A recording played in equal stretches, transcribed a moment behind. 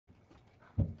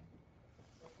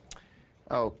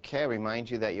Okay, remind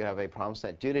you that you have a problem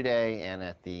set due today, and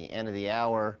at the end of the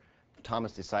hour,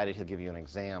 Thomas decided he'll give you an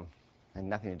exam, and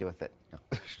nothing to do with it.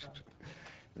 No.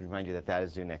 Remind you that that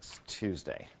is due next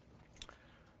Tuesday.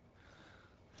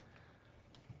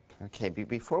 Okay,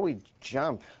 before we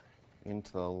jump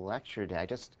into the lecture day,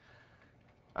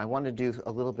 I want to do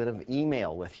a little bit of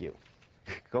email with you.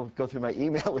 go through my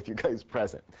email with you guys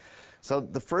present. So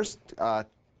the first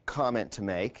comment to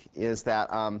make is that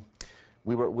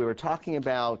we were talking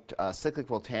about cyclic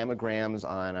voltammograms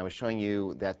on, I was showing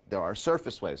you that there are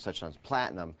surface waves such as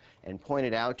platinum, and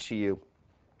pointed out to you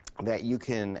that you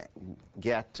can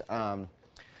get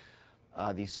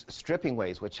these stripping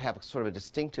waves, which have sort of a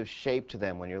distinctive shape to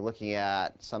them when you're looking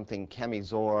at something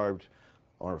chemisorbed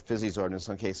or physisorbed in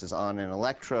some cases on an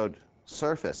electrode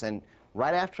surface. And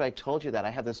right after I told you that, I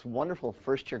had this wonderful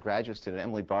first-year graduate student,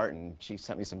 Emily Barton. She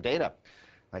sent me some data.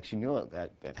 Like, she knew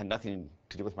that it had nothing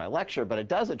to do with my lecture, but it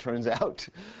does, it turns out.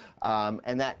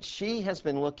 And that she has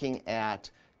been looking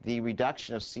at the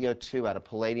reduction of CO2 at a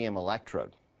palladium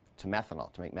electrode to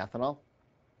methanol, to make methanol.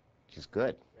 She's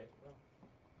good.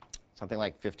 Something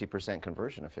like 50%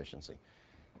 conversion efficiency.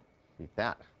 Beat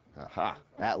that. Aha.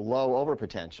 That low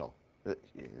overpotential.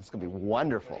 It's going to be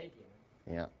wonderful.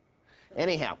 Yeah.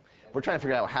 Anyhow, we're trying to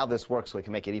figure out how this works so we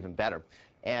can make it even better.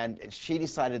 And she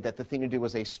decided that the thing to do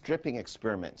was a stripping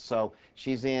experiment. So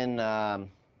she's in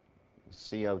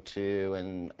CO2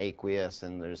 and aqueous,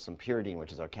 and there's some pyridine,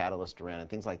 which is our catalyst around, and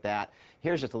things like that.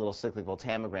 Here's just a little cyclic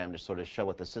voltammogram to sort of show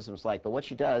what the system's like. But what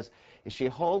she does is she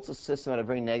holds the system at a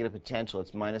very negative potential.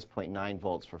 It's minus 0.9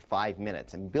 volts for 5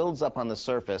 minutes, and builds up on the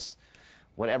surface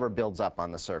whatever builds up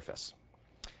on the surface.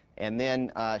 And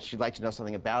then she'd like to know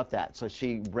something about that. So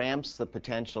she ramps the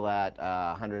potential at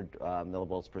 100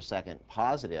 millivolts per second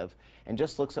positive, and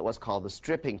just looks at what's called the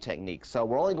stripping technique. So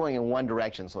we're only going in one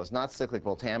direction, so it's not cyclic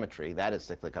voltammetry. That is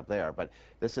cyclic up there. But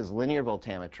this is linear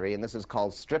voltammetry, and this is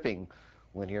called stripping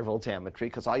linear voltammetry,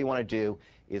 because all you want to do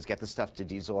is get the stuff to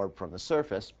desorb from the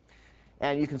surface.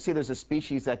 And you can see there's a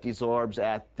species that desorbs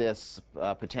at this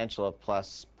potential of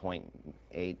plus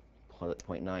 0.8,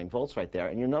 0.9 volts right there.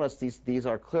 And you'll notice these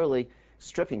are clearly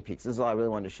stripping peaks. This is all I really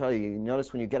wanted to show you. You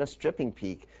notice when you get a stripping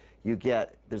peak,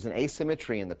 there's an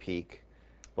asymmetry in the peak.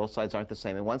 Both sides aren't the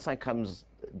same. And one side comes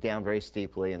down very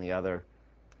steeply, and the other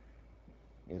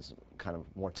is kind of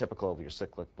more typical of your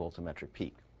cyclic voltammetric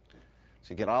peak.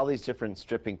 So you get all these different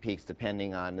stripping peaks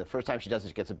depending on, the first time she does it,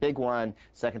 she gets a big one.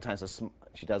 Second time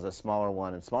she does a smaller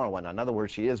one and smaller one. In other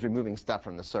words, she is removing stuff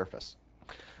from the surface.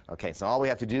 Okay, so all we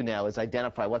have to do now is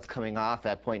identify what's coming off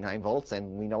at 0.9 volts,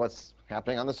 and we know what's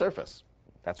happening on the surface.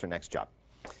 That's her next job.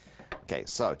 Okay,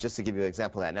 so just to give you an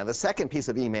example of that. Now, the second piece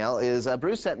of email is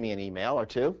Bruce sent me an email, or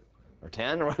 2, or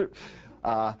 10,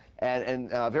 and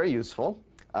very useful.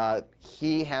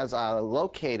 He has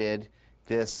located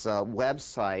this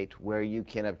website where you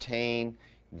can obtain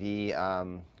the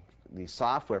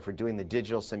software for doing the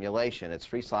digital simulation. It's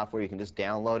free software. You can just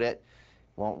download it.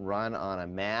 Won't run on a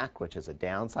Mac, which is a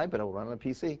downside, but it'll run on a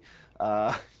PC.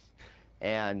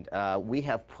 And we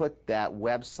have put that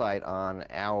website on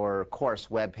our course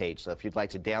webpage, so if you'd like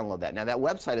to download that. Now, that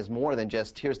website is more than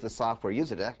just, here's the software,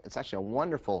 use it. It's actually a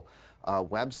wonderful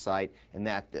website, in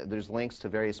that there's links to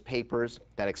various papers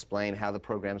that explain how the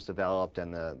program's developed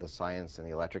and the science and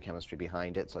the electrochemistry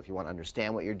behind it. So if you want to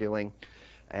understand what you're doing,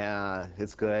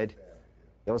 it's good.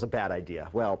 That was a bad idea.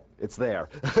 Well, it's there.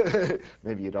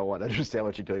 Maybe you don't want to understand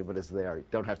what you're doing, but it's there. You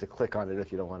don't have to click on it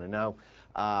if you don't want to know.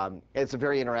 It's a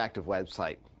very interactive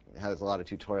website. It has a lot of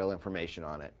tutorial information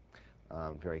on it.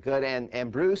 Very good.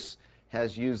 And Bruce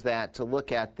has used that to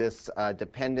look at this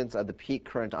dependence of the peak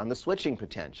current on the switching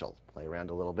potential. Play around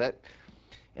a little bit.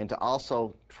 And to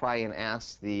also try and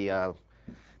ask the,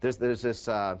 there's this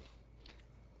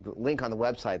link on the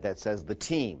website that says the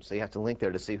team. So you have to link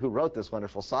there to see who wrote this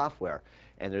wonderful software.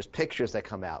 And there's pictures that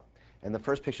come out. And the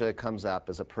first picture that comes up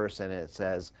is a person, and it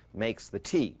says, makes the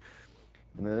tea.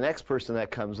 And then the next person that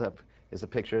comes up is a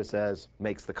picture that says,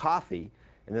 makes the coffee.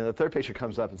 And then the third picture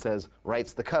comes up and says,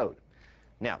 writes the code.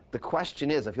 Now, the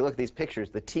question is, if you look at these pictures,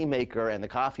 the tea maker and the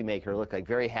coffee maker look like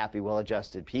very happy,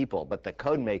 well-adjusted people, but the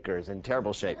code maker is in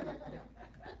terrible shape.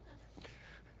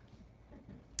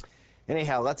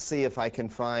 Anyhow, let's see if I can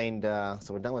find, so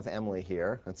we're done with Emily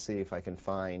here. Let's see if I can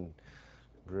find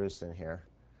Bruce in here.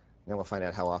 Then we'll find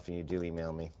out how often you do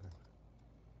email me.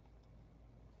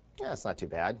 Yeah, it's not too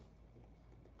bad.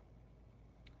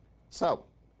 So,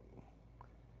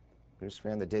 Bruce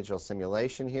ran the digital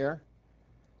simulation here,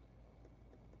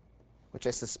 which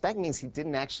I suspect means he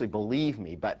didn't actually believe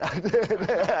me, but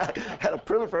had to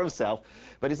prove it for himself.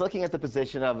 But he's looking at the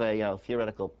position of a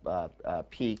theoretical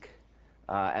peak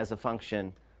as a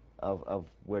function of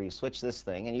where you switch this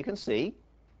thing, and you can see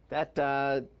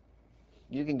that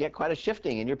you can get quite a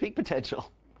shifting in your peak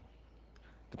potential,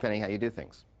 depending how you do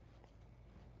things.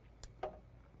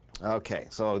 Okay,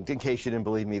 so in case you didn't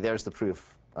believe me, there's the proof.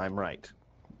 I'm right.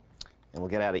 And we'll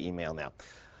get out of email now.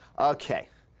 Okay,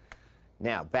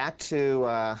 now back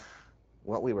to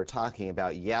what we were talking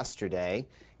about yesterday,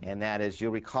 and that is,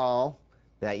 you'll recall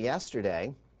that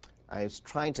yesterday I was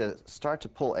trying to start to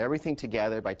pull everything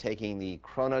together by taking the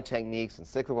chrono techniques and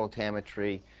cyclical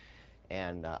voltammetry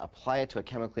and apply it to a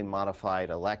chemically modified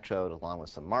electrode along with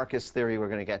some Marcus theory we're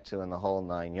going to get to in the whole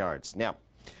 9 yards. Now,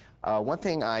 one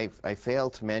thing I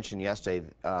failed to mention yesterday,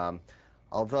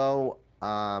 although,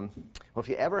 well, if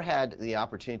you ever had the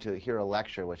opportunity to hear a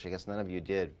lecture, which I guess none of you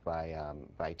did, by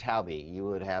Taubey, you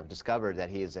would have discovered that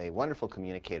he is a wonderful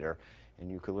communicator, and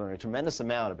you could learn a tremendous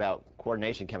amount about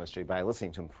coordination chemistry by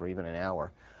listening to him for even an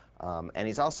hour. And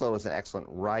he's also an excellent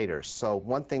writer. So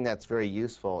one thing that's very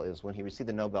useful is when he received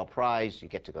the Nobel Prize, you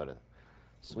get to go to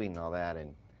Sweden and all that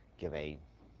and give a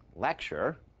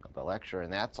lecture, Nobel lecture,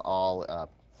 and that's all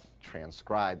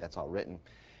transcribed, that's all written.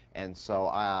 And so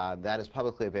that is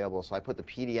publicly available. So I put the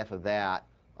PDF of that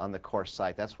on the course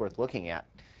site. That's worth looking at.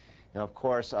 Now, of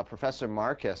course, Professor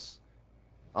Marcus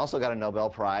also got a Nobel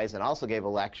Prize and also gave a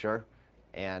lecture.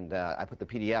 And I put the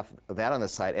PDF of that on the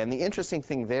site. And the interesting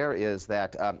thing there is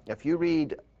that if you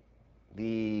read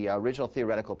the original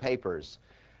theoretical papers,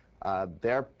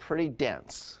 they're pretty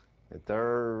dense.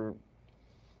 They're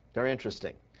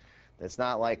interesting. It's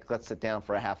not like, let's sit down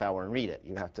for a half hour and read it.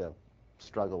 You have to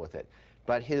struggle with it.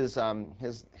 But his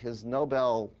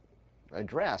Nobel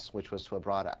address, which was to a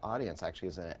broad audience, actually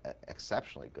is an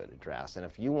exceptionally good address. And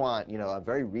if you want, a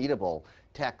very readable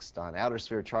text on outer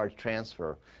sphere charge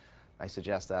transfer, I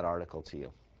suggest that article to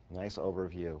you. Nice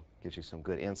overview, gives you some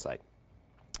good insight.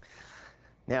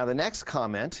 Now, the next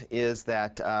comment is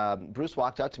that Bruce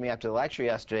walked up to me after the lecture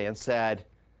yesterday and said,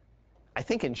 I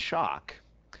think in shock,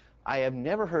 I have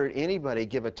never heard anybody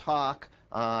give a talk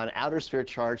on outer sphere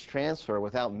charge transfer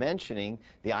without mentioning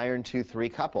the iron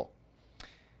 2-3 couple.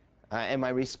 And my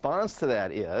response to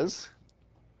that is,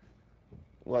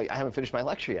 well, I haven't finished my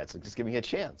lecture yet, so just give me a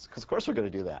chance, because of course we're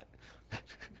going to do that.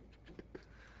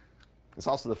 It's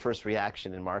also the first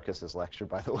reaction in Marcus's lecture,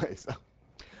 by the way.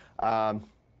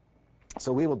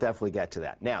 So we will definitely get to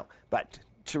that. Now, but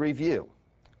to review,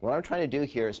 what I'm trying to do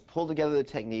here is pull together the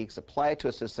techniques, apply it to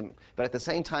a system, but at the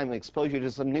same time expose you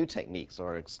to some new techniques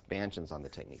or expansions on the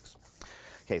techniques.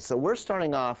 Okay, so we're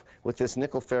starting off with this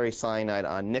nickel ferricyanide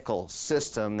on nickel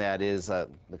system that is the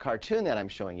cartoon that I'm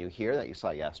showing you here that you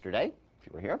saw yesterday, if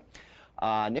you were here.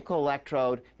 Nickel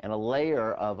electrode and a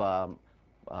layer of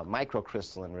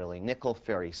microcrystalline, really, nickel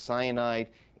ferricyanide,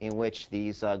 in which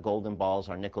these golden balls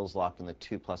are nickels locked in the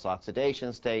 2+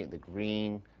 oxidation state. The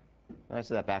green, I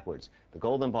said that backwards. The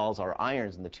golden balls are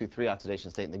irons in the 2,3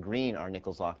 oxidation state, and the green are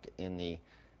nickels locked in the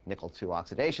nickel 2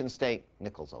 oxidation state.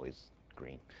 Nickel's always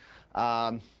green.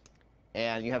 And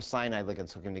you have cyanide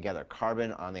ligands hooking together,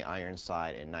 carbon on the iron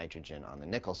side and nitrogen on the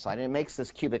nickel side. And it makes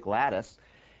this cubic lattice.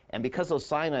 And because those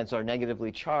cyanides are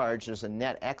negatively charged, there's a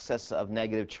net excess of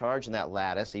negative charge in that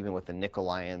lattice, even with the nickel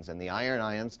ions and the iron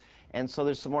ions. And so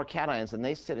there's some more cations, and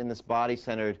they sit in this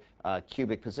body-centered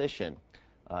cubic position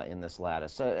in this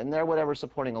lattice. And they're whatever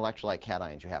supporting electrolyte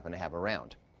cations you happen to have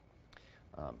around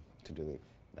to do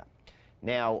that.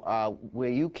 Now, where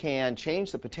you can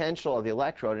change the potential of the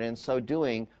electrode, and in so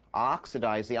doing,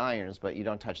 oxidize the irons, but you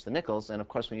don't touch the nickels. And of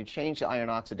course, when you change the iron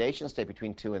oxidation state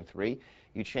between 2 and 3,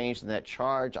 you change the net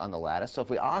charge on the lattice. So if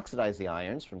we oxidize the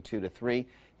irons from 2 to 3,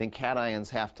 then cations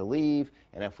have to leave.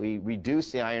 And if we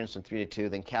reduce the irons from 3 to 2,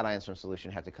 then cations from solution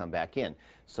have to come back in.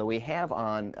 So we have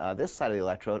on this side of the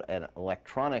electrode an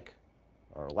electronic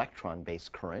or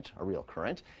electron-based current, a real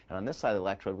current. And on this side of the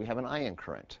electrode, we have an ion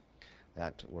current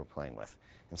that we're playing with.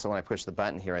 And so when I push the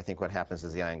button here, I think what happens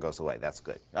is the ion goes away. That's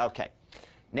good. Okay.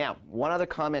 Now, one other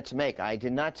comment to make. I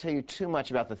did not tell you too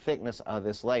much about the thickness of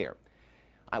this layer.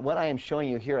 What I am showing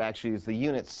you here actually is the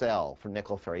unit cell for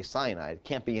nickel ferricyanide. It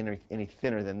can't be any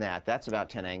thinner than that. That's about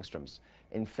 10 angstroms.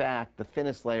 In fact, the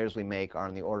thinnest layers we make are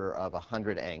on the order of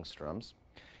 100 angstroms,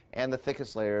 and the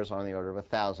thickest layers are on the order of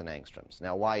 1,000 angstroms.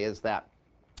 Now, why is that?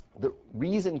 The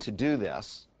reason to do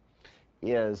this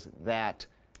is that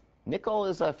nickel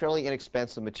is a fairly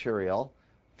inexpensive material,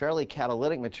 fairly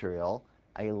catalytic material,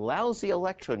 a lousy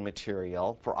electrode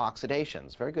material for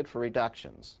oxidations, very good for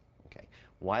reductions. Okay.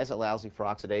 Why is it lousy for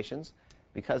oxidations?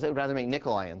 Because it would rather make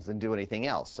nickel ions than do anything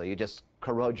else. So you just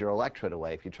corrode your electrode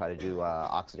away if you try to do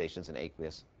oxidations in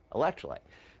aqueous electrolyte.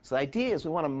 So the idea is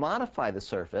we want to modify the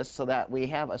surface so that we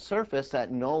have a surface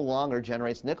that no longer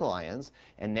generates nickel ions,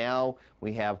 and now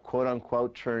we have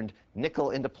quote-unquote turned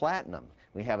nickel into platinum.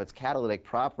 We have its catalytic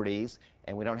properties,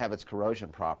 and we don't have its corrosion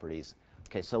properties.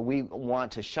 Okay, so we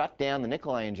want to shut down the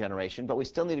nickel ion generation, but we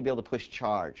still need to be able to push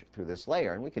charge through this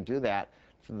layer, and we can do that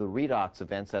through the redox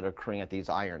events that are occurring at these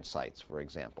iron sites, for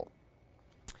example.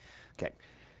 Okay,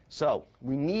 so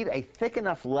we need a thick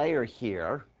enough layer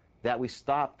here that we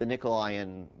stop the nickel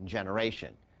ion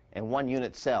generation. And 1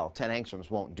 unit cell, 10 angstroms,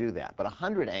 won't do that. But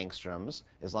 100 angstroms,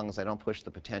 as long as I don't push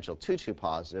the potential too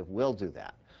positive, will do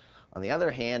that. On the other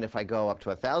hand, if I go up to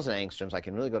 1,000 angstroms, I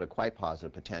can really go to quite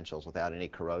positive potentials without any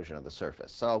corrosion of the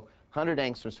surface. So 100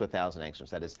 angstroms to 1,000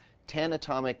 angstroms. That is 10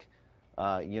 atomic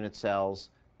unit cells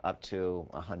up to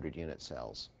 100 unit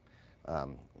cells.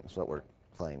 That's what we're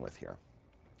playing with here.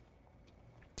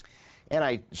 And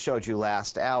I showed you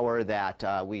last hour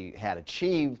that we had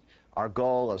achieved our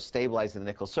goal of stabilizing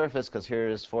the nickel surface, because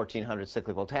here's 1,400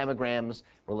 cyclic voltammograms.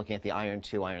 We're looking at the iron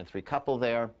 2, iron 3 couple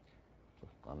there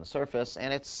on the surface,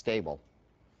 and it's stable,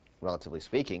 relatively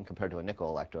speaking, compared to a nickel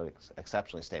electrode. It's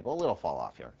exceptionally stable. A little fall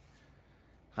off here,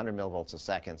 100 millivolts a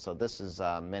second, so this is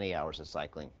many hours of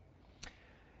cycling.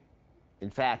 In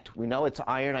fact, we know it's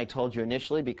iron, I told you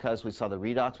initially, because we saw the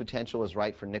redox potential was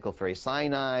right for nickel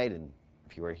ferricyanide, and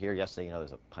if you were here yesterday, you know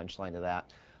there's a punchline to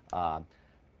that.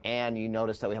 And you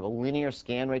notice that we have a linear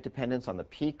scan rate dependence on the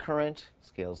peak current.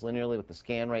 Scales linearly with the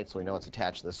scan rate, so we know it's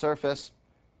attached to the surface.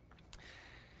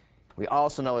 We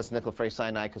also know it's nickel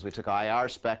ferricyanide because we took IR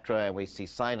spectra, and we see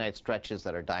cyanide stretches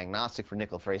that are diagnostic for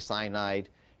nickel ferricyanide.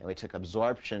 And we took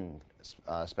absorption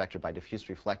spectra by diffuse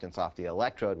reflectance off the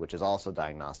electrode, which is also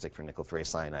diagnostic for nickel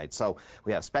ferricyanide. So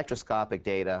we have spectroscopic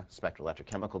data, spectral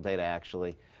electrochemical data,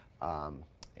 actually.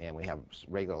 And we have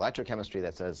regular electrochemistry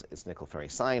that says it's nickel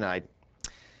ferricyanide.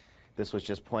 This was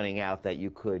just pointing out that you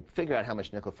could figure out how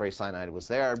much nickel ferricyanide was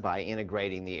there by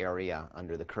integrating the area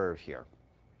under the curve here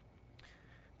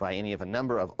by any of a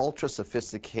number of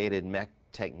ultra-sophisticated mech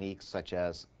techniques such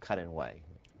as cut and weigh.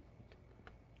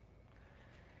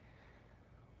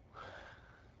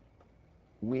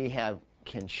 We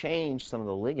can change some of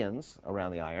the ligands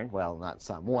around the iron. Well, not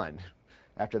some, one.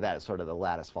 After that, it's sort of the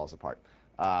lattice falls apart.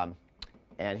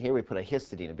 And here we put a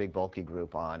histidine, a big bulky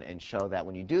group, on, and show that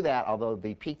when you do that, although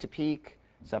the peak-to-peak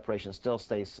separation still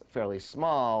stays fairly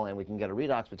small, and we can get a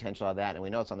redox potential out of that, and we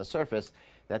know it's on the surface,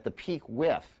 that the peak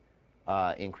width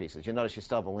increases. You'll notice you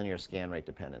still have a linear scan rate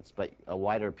dependence, but a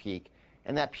wider peak.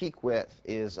 And that peak width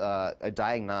is a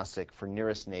diagnostic for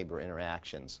nearest neighbor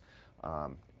interactions.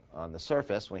 On the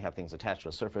surface, when we have things attached to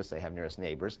a surface, they have nearest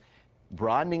neighbors.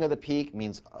 Broadening of the peak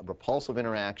means repulsive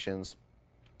interactions.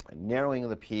 Narrowing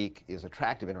of the peak is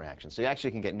attractive interactions. So you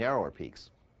actually can get narrower peaks.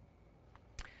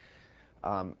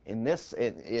 In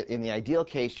the ideal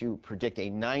case, you predict a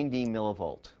 90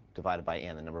 millivolt divided by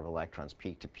n, the number of electrons,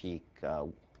 peak to peak,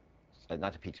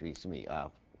 not to peak to peak, excuse me,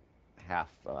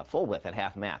 full width at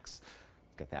half max.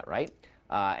 Get that right.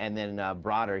 And then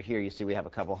broader here, you see we have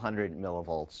a couple hundred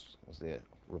millivolts as the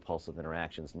repulsive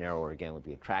interactions. Narrower, again, would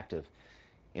be attractive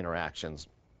interactions.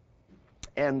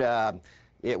 And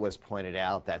it was pointed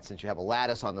out that since you have a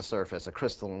lattice on the surface, a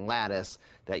crystalline lattice,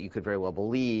 that you could very well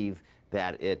believe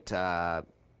that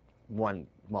one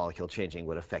molecule changing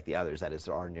would affect the others. That is,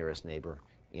 there are nearest neighbor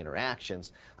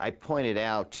interactions. I pointed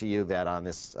out to you that on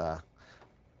this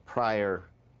prior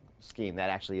scheme, that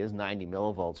actually is 90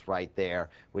 millivolts right there,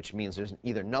 which means there's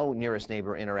either no nearest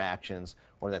neighbor interactions,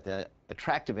 or that the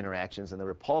attractive interactions and the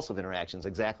repulsive interactions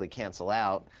exactly cancel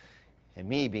out. And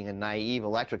me, being a naive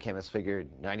electrochemist, figured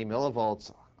 90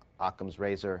 millivolts, Occam's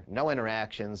razor, no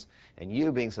interactions. And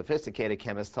you, being sophisticated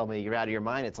chemists, told me you're out of your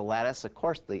mind, it's a lattice. Of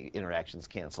course the interactions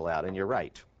cancel out, and you're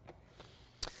right.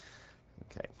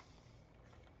 Okay.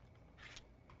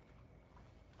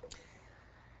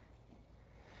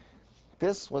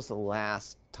 This was the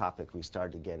last topic we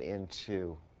started to get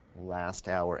into last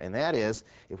hour, and that is,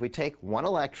 if we take one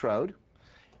electrode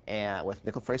and with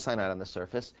nickel ferricyanide on the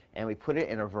surface, and we put it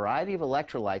in a variety of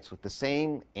electrolytes with the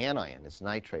same anion, it's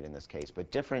nitrate in this case, but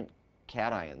different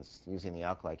cations, using the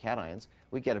alkali cations,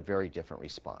 we get a very different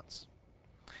response.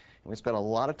 And we spent a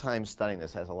lot of time studying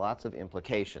this. It has lots of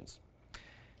implications.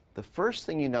 The first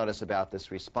thing you notice about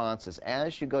this response is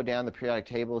as you go down the periodic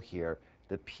table here,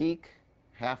 the peak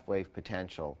half-wave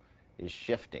potential is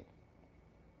shifting.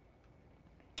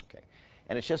 Okay.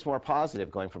 And it's just more positive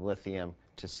going from lithium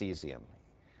to cesium.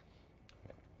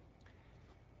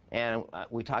 And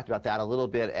we talked about that a little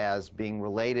bit as being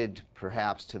related,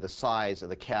 perhaps, to the size of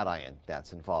the cation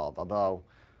that's involved, although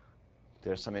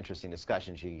there's some interesting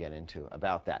discussions you can get into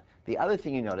about that. The other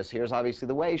thing you notice here is obviously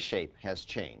the wave shape has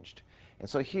changed. And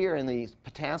so here in the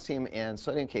potassium and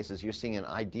sodium cases, you're seeing an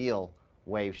ideal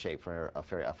wave shape for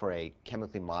a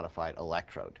chemically modified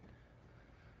electrode.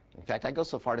 In fact, I go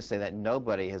so far to say that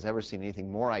nobody has ever seen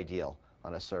anything more ideal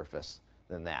on a surface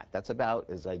than that. That's about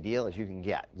as ideal as you can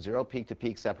get. 0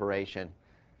 peak-to-peak separation,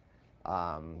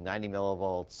 90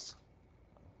 millivolts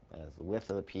as the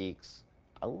width of the peaks,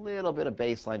 a little bit of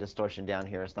baseline distortion down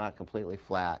here. It's not completely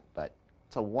flat, but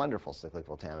it's a wonderful cyclic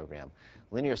voltammogram.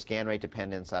 Linear scan rate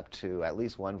dependence up to at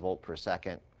least 1 volt per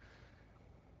second.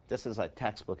 This is a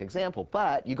textbook example,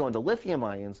 but you go into lithium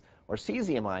ions or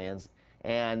cesium ions,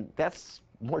 and that's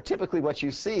more typically what you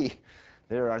see.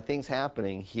 There are things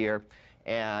happening here,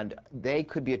 and they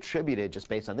could be attributed, just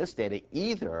based on this data,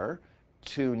 either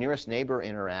to nearest neighbor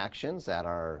interactions that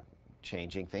are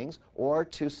changing things, or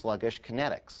to sluggish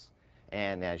kinetics.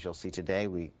 And as you'll see today,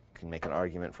 we can make an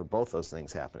argument for both those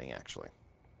things happening, actually.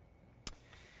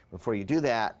 Before you do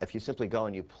that, if you simply go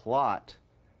and you plot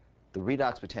the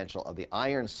redox potential of the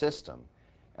iron system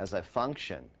as a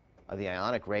function of the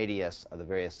ionic radius of the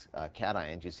various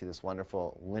cations, you see this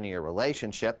wonderful linear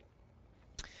relationship,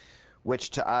 which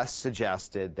to us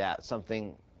suggested that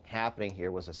something happening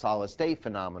here was a solid state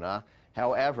phenomena.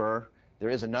 However, there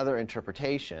is another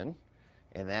interpretation,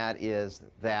 and that is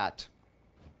that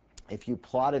if you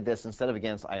plotted this instead of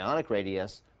against ionic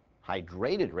radius,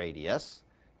 hydrated radius,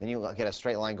 then you'll get a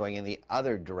straight line going in the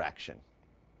other direction.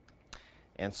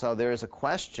 And so there is a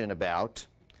question about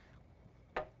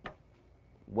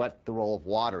what the role of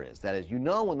water is. That is, you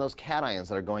know when those cations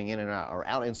that are going in and out are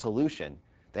out in solution,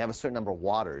 they have a certain number of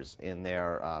waters in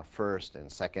their first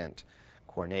and second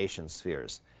coordination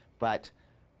spheres. But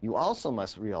you also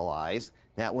must realize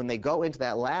that when they go into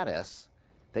that lattice,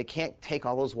 they can't take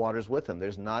all those waters with them.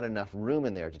 There's not enough room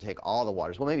in there to take all the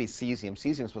waters. Well, maybe cesium.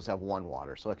 Cesium is supposed to have 1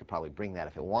 water, so it could probably bring that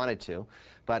if it wanted to.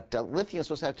 But lithium is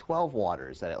supposed to have 12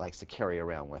 waters that it likes to carry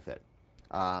around with it.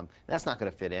 That's not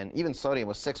going to fit in. Even sodium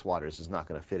with 6 waters is not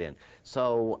going to fit in.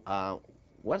 So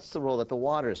what's the role that the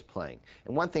water is playing?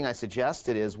 And one thing I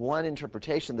suggested is one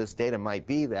interpretation of this data might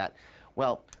be that,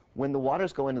 well, when the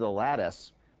waters go into the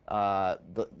lattice,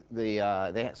 they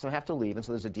have to leave, and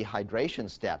so there's a dehydration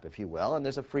step, if you will, and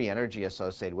there's a free energy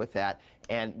associated with that,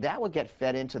 and that would get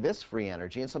fed into this free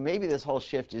energy, and so maybe this whole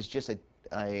shift is just a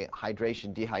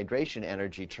hydration-dehydration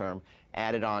energy term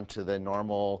added on to the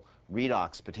normal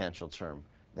redox potential term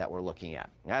that we're looking at.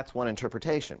 That's one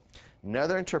interpretation.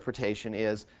 Another interpretation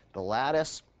is the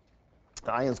lattice,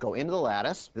 the ions go into the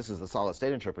lattice. This is the solid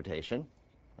state interpretation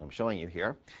I'm showing you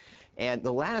here. And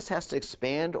the lattice has to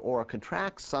expand or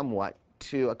contract somewhat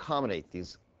to accommodate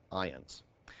these ions.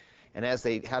 And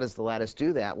how does the lattice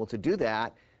do that? Well, to do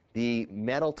that, the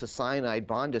metal to cyanide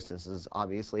bond distances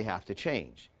obviously have to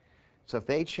change. So if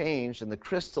they change, then the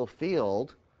crystal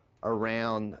field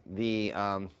around the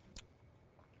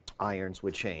irons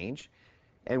would change.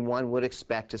 And one would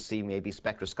expect to see maybe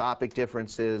spectroscopic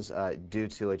differences due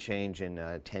to a change in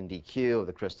 10dq of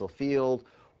the crystal field,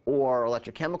 or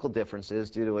electrochemical differences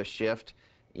due to a shift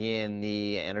in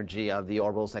the energy of the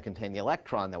orbitals that contain the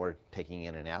electron that we're taking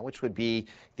in and out, which would be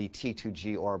the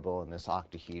T2G orbital in this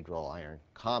octahedral iron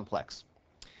complex.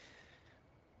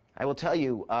 I will tell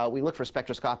you, we look for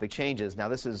spectroscopic changes. Now,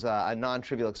 this is a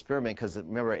non-trivial experiment because,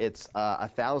 remember, it's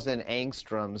 1,000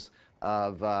 angstroms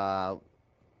of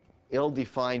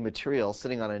ill-defined material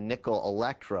sitting on a nickel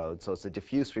electrode, so it's a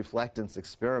diffuse reflectance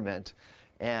experiment.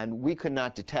 And we could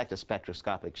not detect a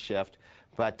spectroscopic shift,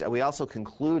 but we also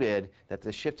concluded that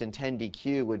the shift in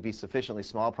 10dq would be sufficiently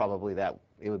small, probably, that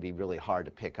it would be really hard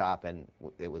to pick up, and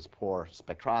it was poor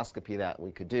spectroscopy that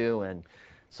we could do. And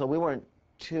so we weren't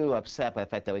too upset by the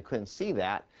fact that we couldn't see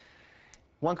that.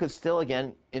 One could still,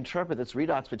 again, interpret this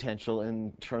redox potential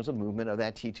in terms of movement of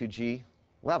that T2G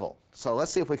level. So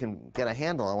let's see if we can get a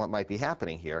handle on what might be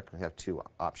happening here. We have 2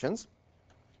 options.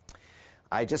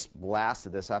 I just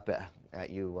blasted this up at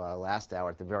you last hour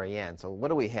at the very end. So what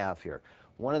do we have here?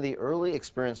 One of the early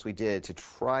experiments we did to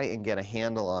try and get a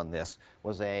handle on this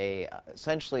was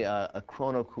essentially a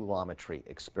chronocoulometry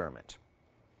experiment.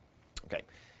 Okay,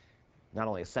 not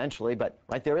only essentially, but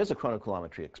right there is a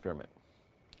chronocoulometry experiment.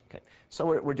 Okay, so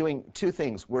we're doing 2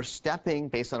 things. We're stepping,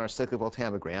 based on our cyclic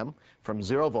voltammogram, from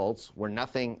 0 volts, where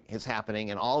nothing is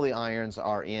happening and all the irons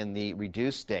are in the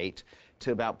reduced state,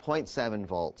 to about 0.7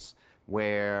 volts,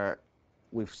 where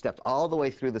we've stepped all the way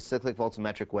through the cyclic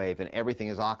voltammetric wave and everything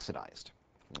is oxidized.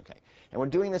 Okay, and we're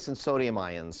doing this in sodium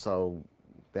ions so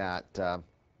that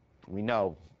we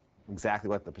know exactly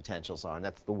what the potentials are, and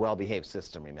that's the well-behaved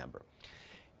system, remember.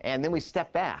 And then we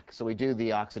step back. So we do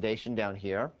the oxidation down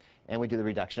here, and we do the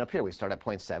reduction up here. We start at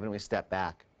 0.7, and we step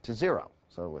back to 0.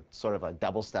 So it's sort of a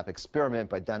double-step experiment,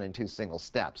 but done in 2 single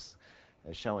steps.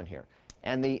 as shown here.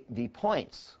 And the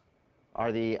points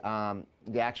are the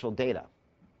actual data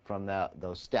from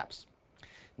those steps.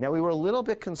 Now, we were a little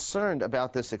bit concerned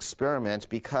about this experiment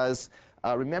because,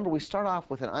 remember, we start off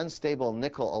with an unstable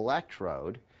nickel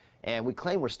electrode, and we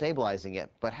claim we're stabilizing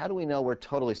it, but how do we know we're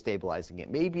totally stabilizing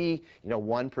it? Maybe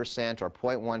 1% or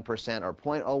 0.1% or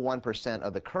 0.01%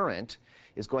 of the current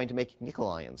is going to make nickel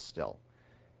ions still.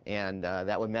 And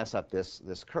that would mess up this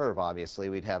curve, obviously.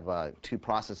 We'd have two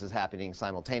processes happening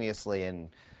simultaneously, and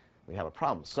we have a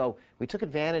problem. So we took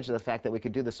advantage of the fact that we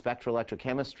could do the spectral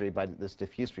electrochemistry by this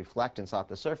diffuse reflectance off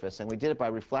the surface, and we did it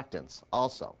by reflectance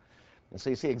also. And so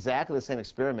you see exactly the same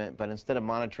experiment, but instead of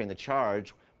monitoring the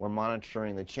charge, we're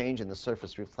monitoring the change in the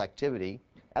surface reflectivity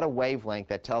at a wavelength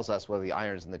that tells us whether the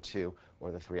iron is in the 2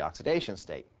 or the 3 oxidation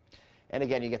state. And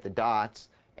again, you get the dots,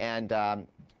 and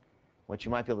what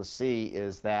you might be able to see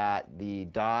is that the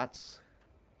dots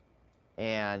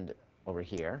and over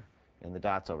here, and the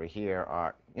dots over here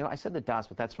are, I said the dots,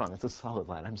 but that's wrong. It's a solid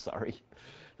line. I'm sorry.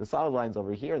 The solid lines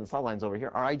over here and the solid lines over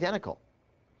here are identical.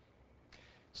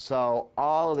 So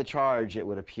all of the charge, it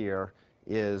would appear,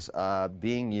 is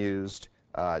being used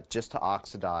just to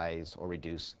oxidize or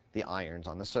reduce the ions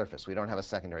on the surface. We don't have a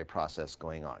secondary process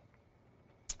going on.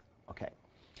 Okay.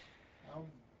 How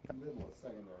little a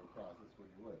secondary process would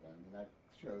you live? I mean, that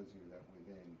shows you that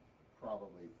within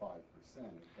probably 5%. It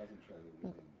doesn't show you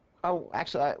within. Oh,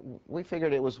 actually, we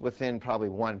figured it was within probably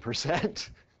 1%.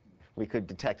 We could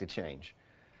detect a change.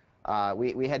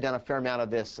 We had done a fair amount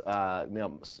of this,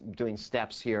 doing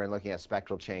steps here and looking at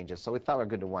spectral changes, so we thought we were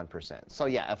good to 1%. So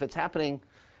yeah, if it's happening,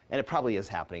 and it probably is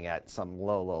happening at some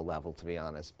low, low level, to be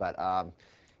honest, but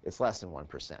it's less than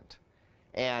 1%.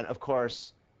 And of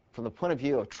course, from the point of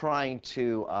view of trying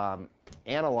to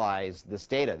analyze this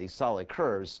data, these solid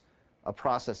curves, a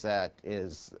process that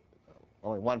is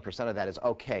only 1% of that is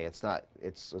okay. It's not.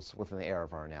 It's within the error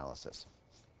of our analysis.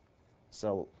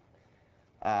 So,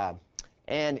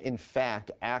 and in fact,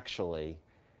 actually,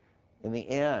 in the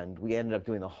end, we ended up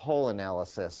doing the whole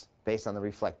analysis based on the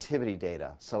reflectivity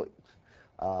data. So,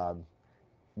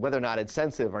 whether or not it's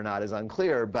sensitive or not is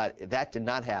unclear, but that did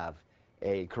not have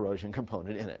a corrosion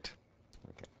component in it.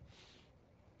 Okay.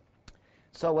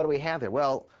 So what do we have here?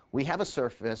 Well, we have a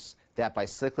surface that by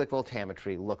cyclic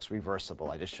voltammetry looks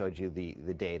reversible. I just showed you the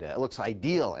data. It looks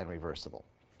ideal and reversible,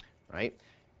 right?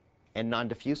 And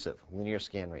non-diffusive, linear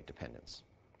scan rate dependence.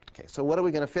 Okay, so what are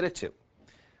we going to fit it to?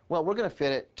 Well, we're going to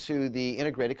fit it to the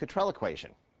integrated Cottrell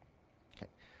equation. Okay.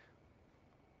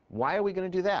 Why are we going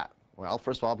to do that? Well,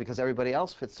 first of all, because everybody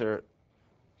else fits their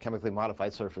chemically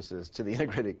modified surfaces to the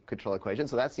integrated Cottrell equation,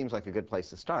 so that seems like a good place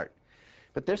to start.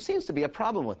 But there seems to be a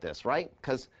problem with this, right?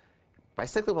 Because by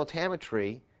cyclic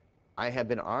voltammetry, I have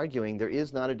been arguing there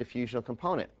is not a diffusional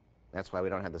component. That's why we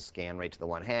don't have the scan rate to the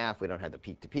 1/2. We don't have the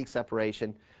peak-to-peak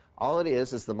separation. All it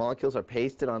is the molecules are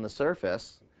pasted on the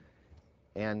surface,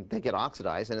 and they get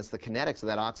oxidized, and it's the kinetics of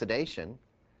that oxidation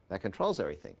that controls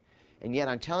everything. And yet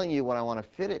I'm telling you what I want to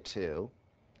fit it to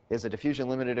is a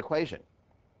diffusion-limited equation.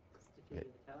 Diffusion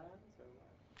of the cations, or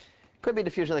what? Could be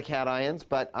diffusion of the cations,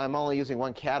 but I'm only using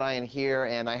one cation here,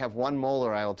 and I have 1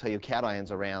 molar, I will tell you,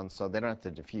 cations around, so they don't have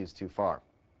to diffuse too far.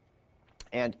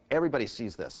 And everybody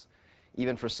sees this,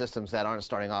 even for systems that aren't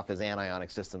starting off as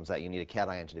anionic systems that you need a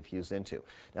cation to diffuse into.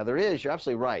 Now there is, you're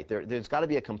absolutely right, there's got to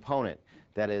be a component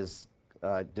that is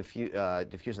diffusing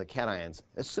the cations,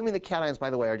 assuming the cations, by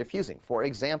the way, are diffusing. For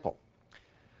example,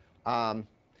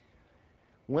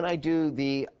 when I do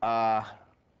the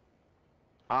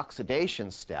oxidation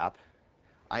step,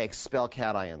 I expel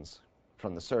cations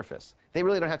from the surface. They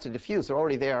really don't have to diffuse. They're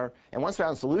already there. And once they're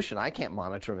out in solution, I can't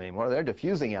monitor them anymore. They're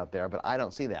diffusing out there, but I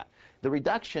don't see that. The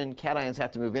reduction, cations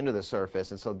have to move into the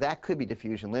surface, and so that could be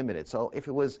diffusion limited. So if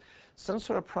it was some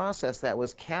sort of process that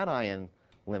was cation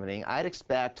limiting, I'd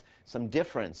expect some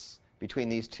difference between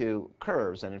these two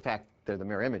curves. And in fact, they're the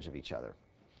mirror image of each other.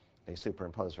 They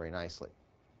superimpose very nicely.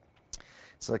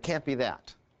 So it can't be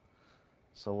that.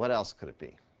 So what else could it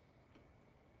be?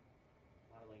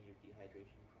 Modeling your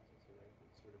dehydration process, right?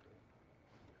 It's sort of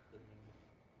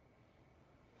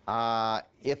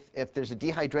If there's a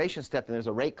dehydration step, then there's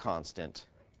a rate constant,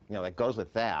 that goes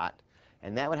with that,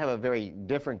 and that would have a very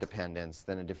different dependence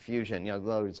than a diffusion. In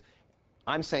other words,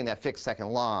 I'm saying that fixed second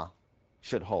law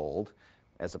should hold,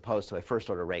 as opposed to a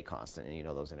first-order rate constant, and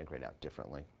those integrate out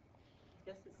differently.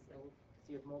 Yes, because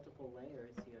you have multiple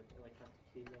layers. You have electron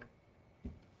diffusing.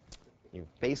 You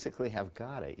basically have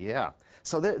got it, yeah.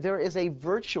 So there is a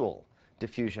virtual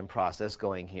diffusion process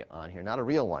going on here, not a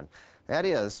real one. That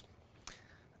is,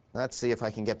 let's see if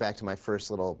I can get back to my first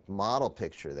little model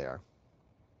picture there.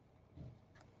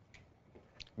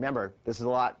 Remember, this is a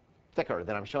lot thicker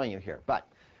than I'm showing you here. But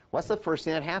what's the first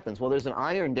thing that happens? Well, there's an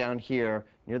iron down here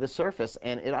near the surface,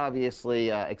 and it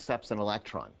obviously accepts an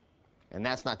electron. And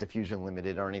that's not diffusion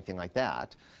limited or anything like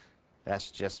that.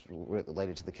 That's just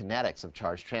related to the kinetics of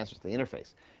charge transfer to the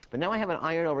interface. But now I have an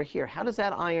iron over here. How does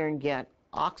that iron get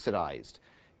oxidized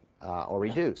or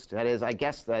reduced? That is, I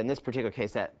guess in this particular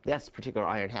case, this particular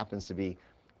iron happens to be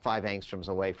 5 angstroms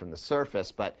away from the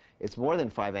surface, but it's more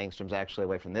than 5 angstroms actually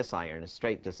away from this iron, a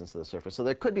straight distance to the surface. So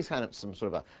there could be kind of some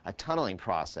sort of a tunneling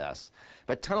process.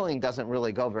 But tunneling doesn't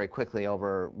really go very quickly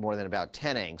over more than about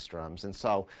 10 angstroms. And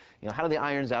so, how do the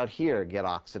ions out here get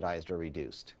oxidized or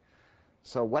reduced?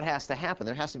 So what has to happen?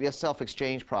 There has to be a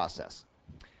self-exchange process.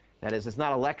 That is, it's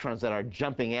not electrons that are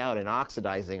jumping out and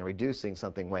oxidizing and reducing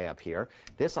something way up here.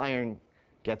 This iron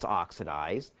gets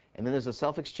oxidized, and then there's a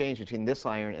self-exchange between this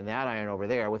iron and that iron over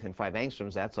there within 5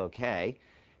 angstroms. That's okay.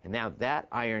 And now that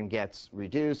iron gets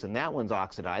reduced, and that one's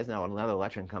oxidized. Now another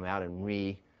electron come out and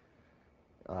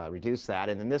reduce that.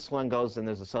 And then this one goes, and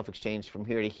there's a self-exchange from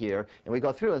here to here. And we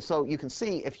go through. And so you can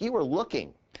see, if you were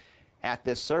looking at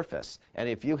this surface, and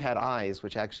if you had eyes,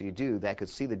 which actually you do, that could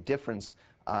see the difference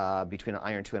between an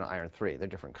iron 2 and an iron 3. They're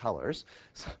different colors.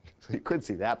 So you could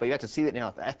see that. But you have to see it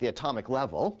now at the atomic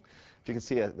level. If you can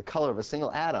see the color of a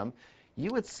single atom,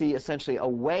 you would see essentially a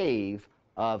wave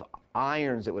of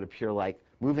ions, it would appear like,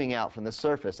 moving out from the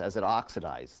surface as it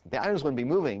oxidized. The ions wouldn't be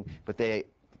moving, but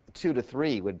 2 to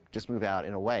 3 would just move out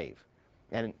in a wave.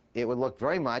 And it would look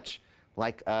very much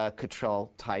like a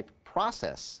Cottrell-type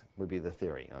process, would be the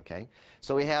theory. Okay?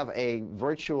 So we have a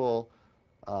virtual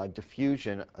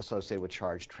diffusion associated with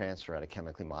charge transfer at a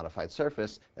chemically modified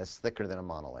surface that's thicker than a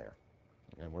monolayer.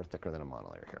 And we're thicker than a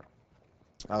monolayer here.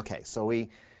 Okay, so we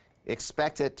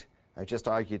expect it, I just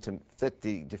argued, to fit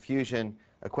the diffusion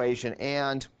equation.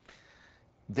 And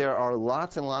there are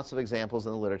lots and lots of examples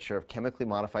in the literature of chemically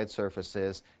modified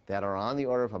surfaces that are on the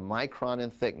order of a micron in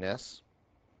thickness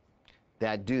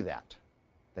that do that.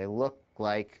 They look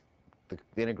like the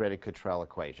integrated Cottrell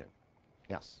equation.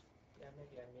 Yes? Yeah,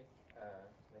 maybe I missed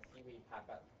the CV part,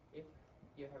 but if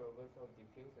you have a virtual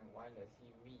diffusion, why the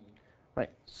CV? Right.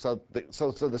 So the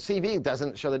CV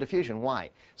doesn't show the diffusion. Why?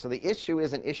 So the issue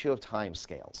is an issue of time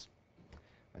scales.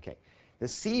 Okay. The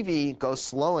CV goes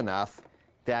slow enough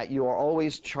that you are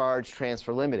always charge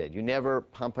transfer limited. You never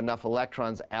pump enough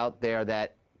electrons out there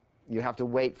that you have to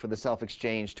wait for the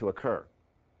self-exchange to occur.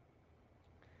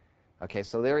 Okay,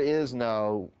 so there is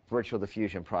no virtual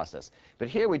diffusion process. But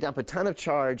here we dump a ton of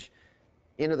charge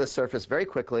into the surface very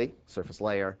quickly, surface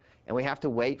layer, and we have to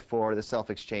wait for the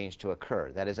self-exchange to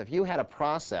occur. That is, if you had a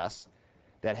process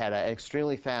that had an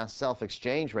extremely fast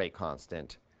self-exchange rate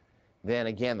constant, then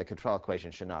again the Cottrell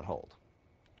equation should not hold.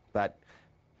 But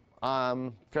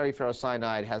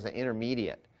ferrocyanide has an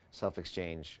intermediate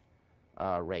self-exchange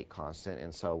rate constant,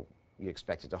 and so you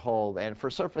expect it to hold. And for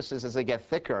surfaces, as they get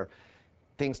thicker,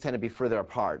 things tend to be further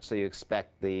apart, so you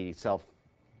expect the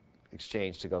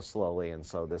self-exchange to go slowly, and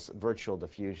so this virtual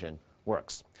diffusion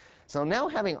works. So now,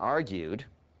 having argued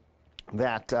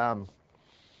that, that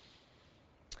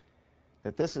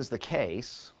this is the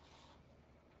case,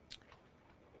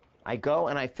 I go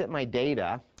and I fit my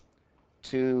data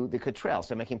to the Cottrell.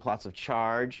 So I'm making plots of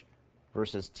charge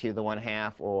versus T to the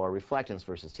 1/2, or reflectance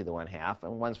versus T to the 1/2,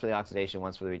 and one's for the oxidation,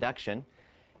 one's for the reduction.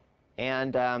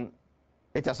 And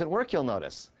it doesn't work, you'll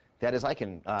notice. That is, I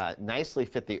can nicely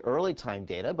fit the early time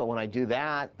data, but when I do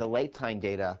that, the late time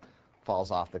data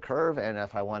falls off the curve. And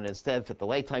if I wanted to instead fit the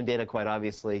late time data, quite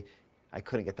obviously, I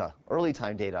couldn't get the early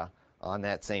time data on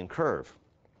that same curve.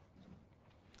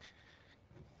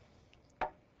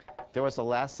 There was a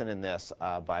lesson in this,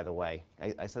 by the way.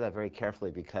 I said that very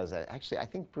carefully because actually, I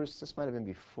think, Bruce, this might have been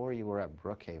before you were at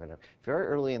Brookhaven. Very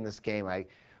early in this game, I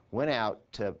went out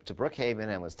to Brookhaven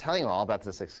and was telling you all about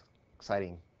this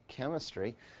exciting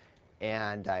chemistry.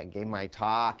 And I gave my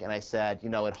talk, and I said,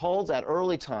 it holds at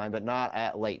early time, but not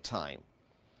at late time.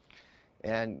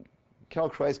 And Carol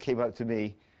Croix came up to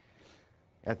me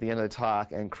at the end of the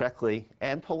talk and correctly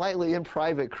and politely in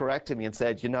private corrected me and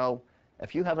said,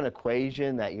 if you have an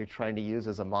equation that you're trying to use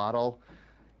as a model,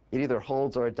 it either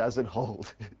holds or it doesn't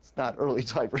hold. It's not early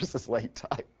time versus late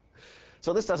time.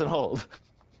 So this doesn't hold.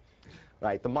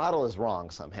 Right? The model is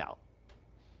wrong somehow.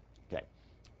 Okay.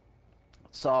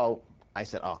 So I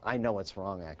said, oh, I know what's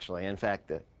wrong, actually. In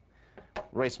fact,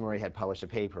 Royce Murray had published a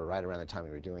paper right around the time we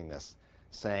were doing this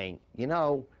saying,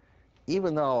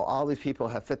 even though all these people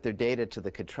have fit their data to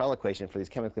the Cottrell equation for these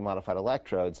chemically modified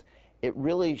electrodes, it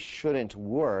really shouldn't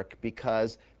work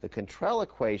because the Cottrell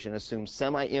equation assumes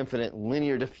semi-infinite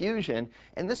linear diffusion,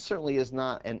 and this certainly is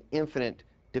not an infinite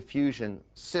diffusion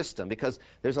system because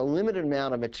there's a limited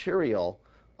amount of material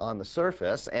on the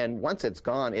surface, and once it's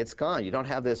gone, it's gone. You don't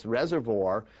have this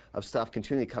reservoir of stuff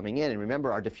continually coming in. And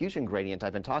remember, our diffusion gradient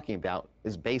I've been talking about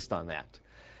is based on that.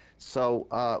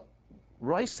 So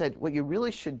Royce said what you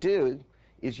really should do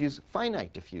is use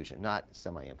finite diffusion, not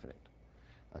semi-infinite.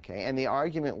 Okay, and the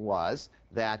argument was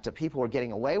that people were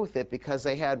getting away with it because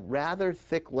they had rather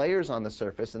thick layers on the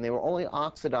surface, and they were only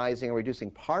oxidizing or reducing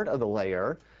part of the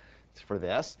layer for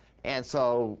this, and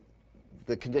so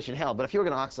the condition held. But if you were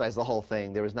going to oxidize the whole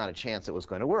thing, there was not a chance it was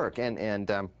going to work.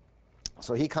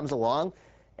 So he comes along,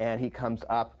 and he comes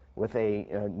up with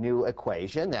a new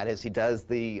equation. That is, he does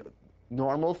the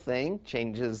normal thing,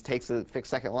 takes the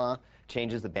fixed second law,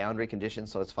 changes the boundary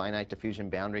conditions, so it's finite diffusion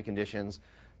boundary conditions,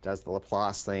 does the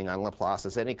Laplace thing on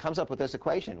Laplace's, and he comes up with this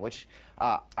equation, which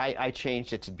I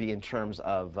changed it to be in terms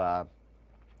of,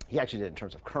 he actually did it in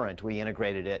terms of current. We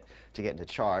integrated it to get into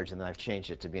charge, and then I've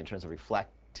changed it to be in terms of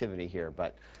reflectivity here,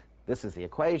 but this is the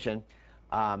equation.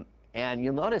 And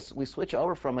you'll notice we switch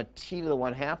over from a t to the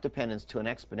 1/2 dependence to an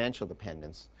exponential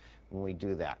dependence when we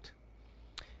do that.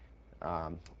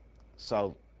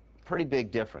 So pretty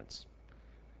big difference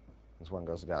as one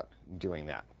goes about doing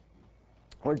that.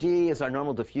 Where d is our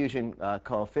normal diffusion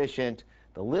coefficient.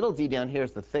 The little d down here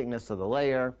is the thickness of the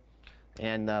layer,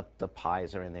 and the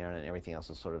pi's are in there, and everything else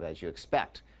is sort of as you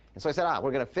expect. And so I said,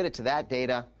 we're going to fit it to that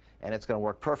data, and it's going to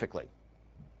work perfectly.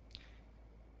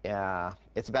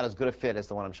 It's about as good a fit as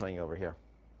the one I'm showing you over here.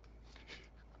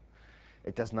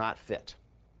 It does not fit.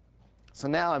 So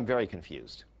now I'm very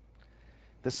confused.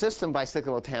 The system by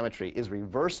cyclical voltammetry is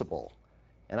reversible.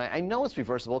 And I know it's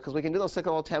reversible because we can do those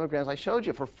cyclical voltammograms I showed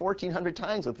you for 1,400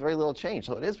 times with very little change.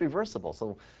 So it is reversible.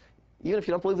 So even if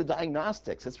you don't believe the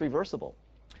diagnostics, it's reversible.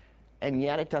 And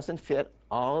yet it doesn't fit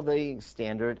all the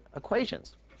standard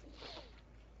equations.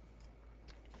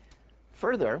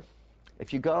 Further,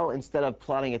 if you go, instead of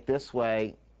plotting it this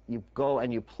way, you go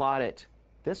and you plot it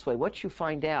this way, what you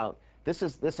find out,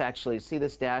 this actually, see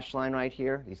this dashed line right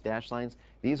here, these dashed lines?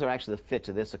 These are actually the fit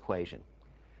to this equation.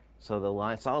 So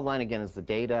the solid line, again, is the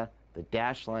data. The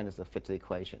dashed line is the fit to the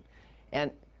equation. And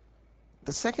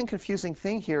the second confusing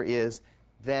thing here is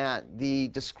that the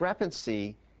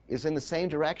discrepancy is in the same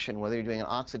direction, whether you're doing an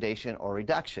oxidation or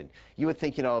reduction. You would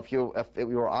think, if you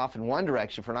were off in one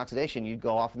direction for an oxidation, you'd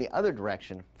go off in the other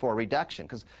direction for a reduction.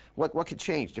 Because what could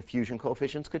change? Diffusion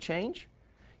coefficients could change.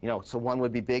 So one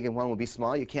would be big and one would be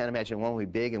small. You can't imagine one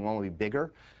would be big and one would be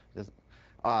bigger.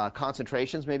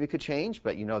 Concentrations maybe could change,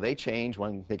 but they change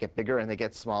when they get bigger and they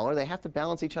get smaller. They have to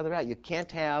balance each other out. You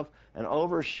can't have an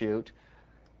overshoot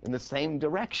in the same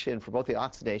direction for both the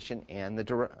oxidation and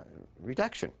the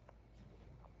reduction.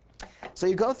 So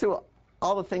you go through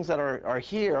all the things that are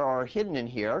here or are hidden in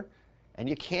here, and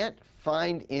you can't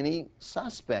find any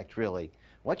suspect, really.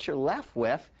 What you're left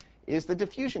with is the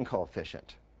diffusion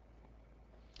coefficient.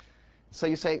 So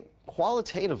you say,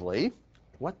 qualitatively,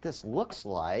 what this looks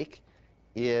like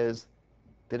is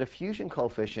the diffusion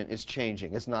coefficient is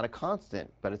changing. It's not a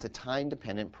constant, but it's a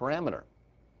time-dependent parameter.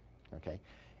 Okay?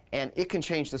 And it can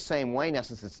change the same way. Now,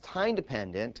 since it's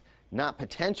time-dependent, not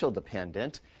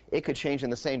potential-dependent, it could change in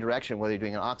the same direction whether you're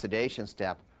doing an oxidation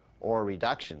step or a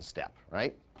reduction step,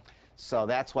 right? So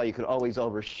that's why you could always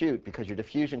overshoot, because your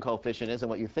diffusion coefficient isn't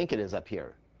what you think it is up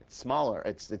here. It's smaller.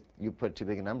 You put too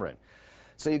big a number in.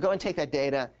 So you go and take that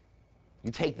data.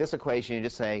 You take this equation. You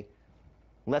just say,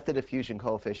 let the diffusion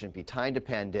coefficient be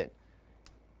time-dependent,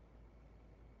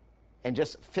 and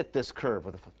just fit this curve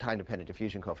with a time-dependent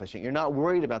diffusion coefficient. You're not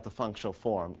worried about the functional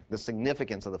form, the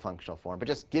significance of the functional form, but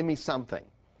just give me something.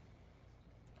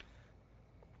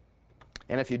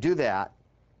 And if you do that,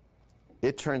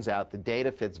 it turns out the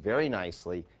data fits very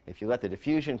nicely if you let the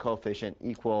diffusion coefficient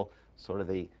equal sort of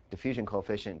the diffusion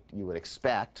coefficient you would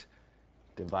expect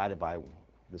divided by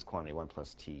this quantity, 1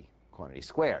 plus t quantity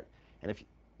squared. And if you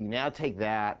now take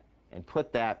that and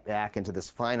put that back into this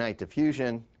finite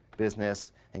diffusion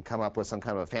business and come up with some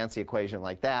kind of a fancy equation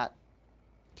like that,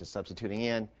 just substituting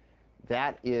in,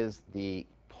 that is the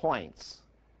points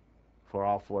for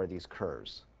all four of these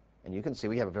curves. And you can see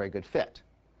we have a very good fit.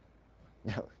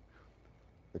 Now,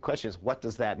 the question is, what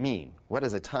does that mean? What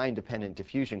does a time-dependent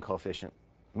diffusion coefficient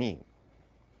mean?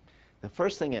 The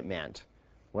first thing it meant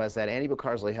was that Andy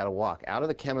Bucarsley had to walk out of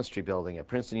the chemistry building at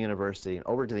Princeton University and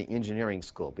over to the engineering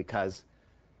school, because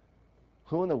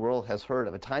who in the world has heard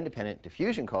of a time-dependent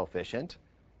diffusion coefficient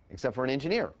except for an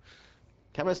engineer?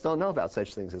 Chemists don't know about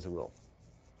such things as a rule.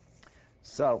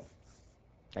 So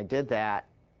I did that,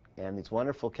 and these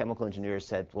wonderful chemical engineers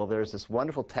said, well, there's this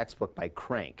wonderful textbook by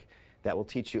Crank that will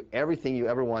teach you everything you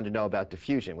ever wanted to know about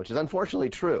diffusion, which is unfortunately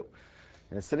true.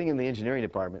 And it's sitting in the engineering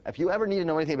department. If you ever need to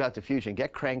know anything about diffusion,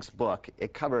 get Crank's book.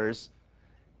 It covers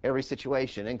every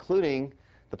situation, including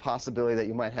the possibility that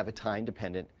you might have a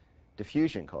time-dependent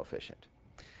diffusion coefficient.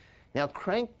 Now,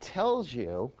 Crank tells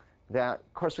you that,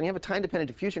 of course, when you have a time-dependent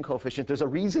diffusion coefficient, there's a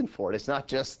reason for it. It's not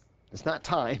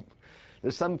time.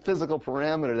 There's some physical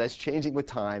parameter that's changing with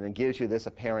time and gives you this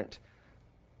apparent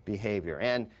behavior.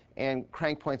 And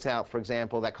Crank points out, for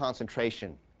example, that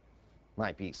concentration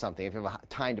might be something. If you have a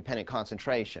time-dependent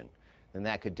concentration, then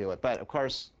that could do it. But, of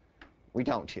course, we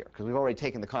don't here, because we've already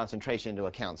taken the concentration into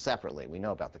account separately. We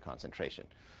know about the concentration.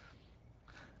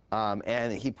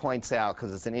 And he points out,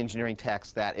 because it's an engineering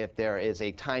text, that if there is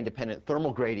a time-dependent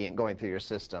thermal gradient going through your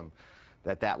system,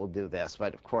 that will do this.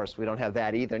 But, of course, we don't have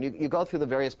that either. And you go through the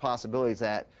various possibilities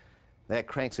that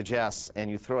Crank suggests, and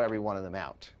you throw every one of them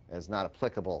out as not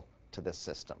applicable to this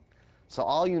system. So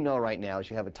all you know right now is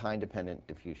you have a time-dependent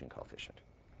diffusion coefficient.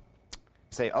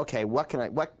 Say, okay,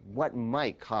 what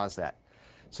might cause that?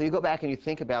 So you go back and you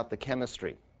think about the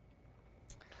chemistry.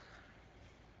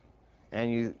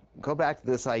 And you go back to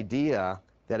this idea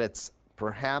that it's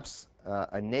perhaps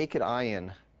a naked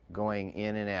ion going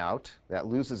in and out that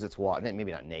loses its water.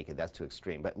 Maybe not naked, that's too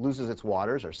extreme, but loses its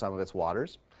waters or some of its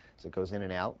waters as it goes in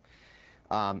and out.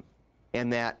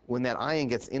 And that when that ion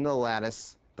gets into the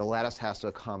lattice has to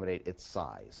accommodate its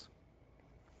size.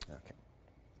 Okay.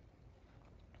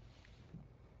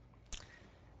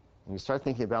 And you start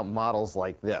thinking about models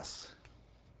like this.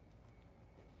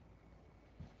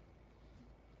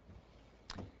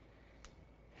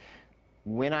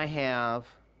 When I have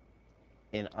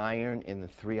an iron in the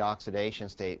 3 oxidation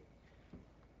state,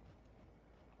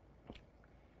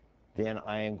 then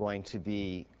I am going to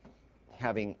be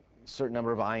having a certain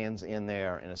number of ions in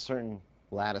there in a certain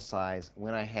lattice size.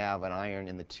 When I have an iron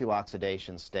in the 2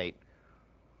 oxidation state,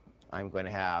 I'm going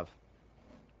to have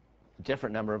a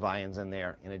different number of ions in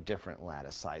there in a different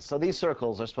lattice size. So these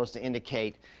circles are supposed to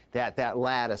indicate that that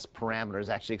lattice parameter is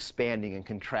actually expanding and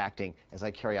contracting as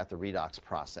I carry out the redox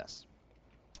process.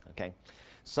 Okay,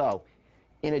 so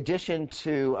in addition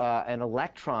to an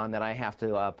electron that I have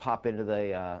to pop into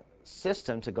the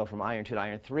system to go from iron 2 to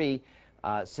iron 3,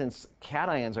 since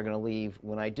cations are going to leave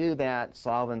when I do that,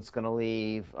 solvent's going to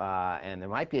leave, and there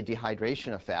might be a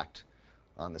dehydration effect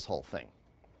on this whole thing.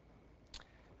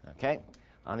 Okay.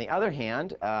 On the other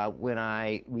hand, when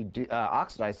we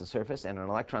oxidize the surface and an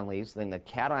electron leaves, then the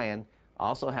cation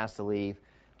also has to leave.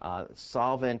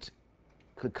 Solvent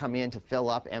could come in to fill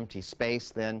up empty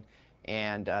space then,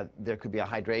 and there could be a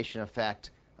hydration effect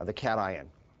of the cation. All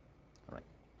right.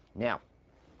 Now,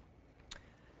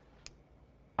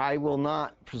 I will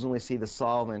not presumably see the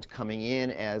solvent coming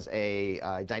in as a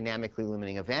dynamically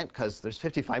limiting event, because there's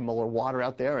 55 molar water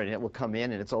out there, and it will come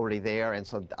in, and it's already there, and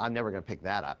so I'm never going to pick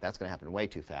that up. That's going to happen way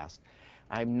too fast.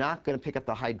 I'm not going to pick up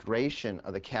the hydration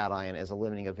of the cation as a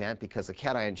limiting event, because the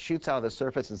cation shoots out of the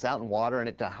surface, it's out in water, and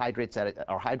it hydrates at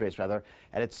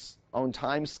its own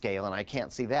time scale, and I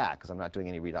can't see that because I'm not doing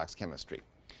any redox chemistry.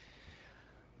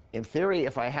 In theory,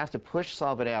 if I have to push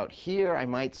solvent out here, I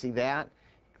might see that.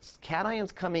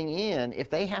 Cations coming in, if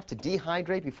they have to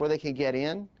dehydrate before they can get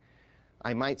in,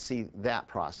 I might see that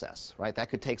process, right? That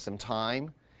could take some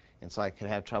time, and so I could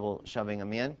have trouble shoving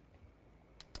them in.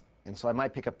 And so I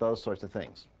might pick up those sorts of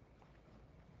things.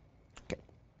 Okay.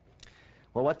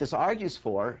 Well, what this argues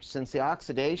for, since the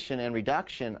oxidation and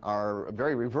reduction are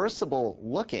very reversible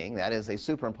looking, that is, they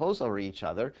superimpose over each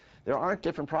other, there aren't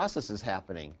different processes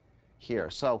happening here.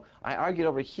 So I argued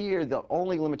over here the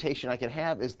only limitation I could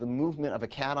have is the movement of a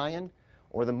cation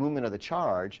or the movement of the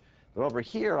charge. But over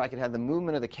here I could have the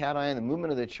movement of the cation, the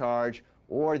movement of the charge,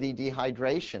 or the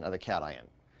dehydration of the cation.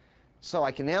 So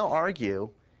I can now argue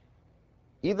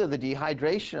either the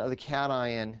dehydration of the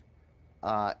cation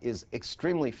is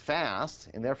extremely fast,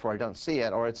 and therefore I don't see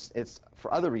it, or it's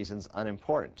for other reasons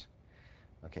unimportant.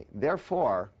 Okay.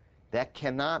 Therefore, that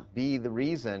cannot be the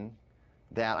reason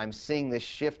that I'm seeing this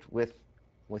shift with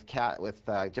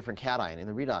different cation in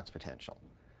the redox potential.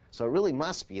 So it really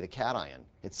must be the cation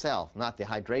itself, not the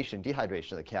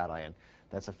dehydration of the cation,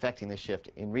 that's affecting the shift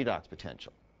in redox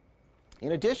potential.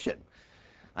 In addition,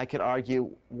 I could argue,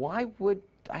 why would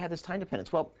I have this time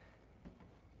dependence? Well,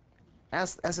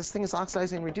 as this thing is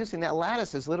oxidizing and reducing, that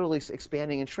lattice is literally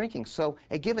expanding and shrinking. So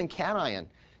a given cation,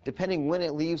 depending when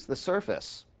it leaves the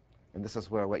surface, and this is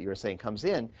where what you were saying comes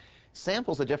in,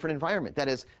 samples a different environment. That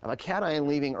is, a cation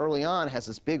leaving early on has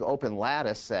this big open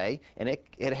lattice, say, and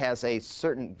it has a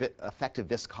certain effective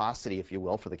viscosity, if you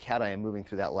will, for the cation moving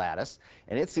through that lattice,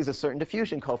 and it sees a certain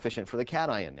diffusion coefficient for the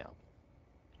cation now.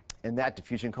 And that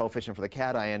diffusion coefficient for the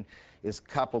cation is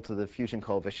coupled to the diffusion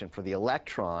coefficient for the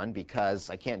electron, because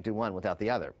I can't do one without the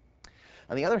other.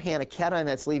 On the other hand, a cation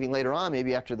that's leaving later on,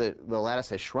 maybe after the lattice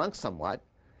has shrunk somewhat,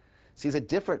 sees a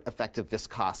different effective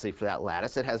viscosity for that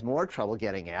lattice. It has more trouble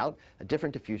getting out, a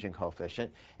different diffusion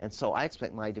coefficient, and so I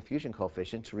expect my diffusion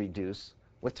coefficient to reduce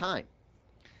with time.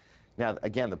 Now,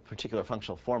 again, the particular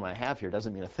functional form I have here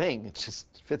doesn't mean a thing. It just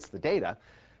fits the data.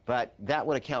 But that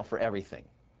would account for everything,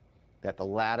 that the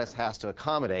lattice has to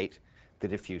accommodate the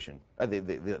diffusion,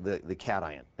 the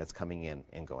cation that's coming in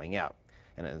and going out.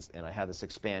 And I have this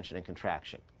expansion and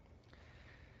contraction.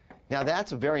 Now,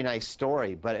 that's a very nice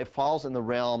story, but it falls in the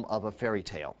realm of a fairy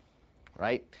tale,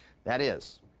 right? That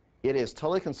is, it is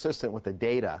totally consistent with the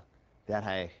data that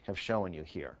I have shown you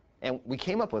here. And we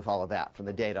came up with all of that from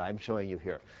the data I'm showing you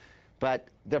here. But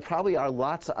there probably are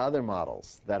lots of other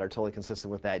models that are totally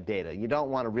consistent with that data. You don't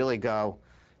want to really go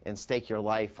and stake your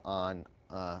life on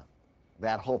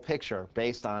that whole picture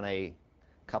based on a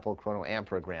couple of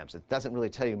chronoamperograms. It doesn't really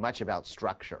tell you much about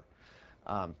structure.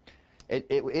 It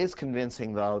is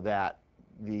convincing, though, that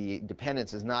the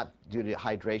dependence is not due to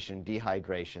hydration,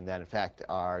 dehydration, that in fact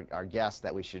our guess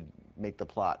that we should make the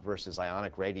plot versus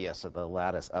ionic radius of the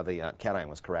lattice of the cation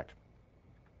was correct.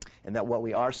 And that what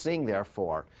we are seeing,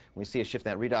 therefore, when we see a shift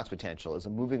in that redox potential, is a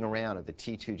moving around of the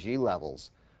T2G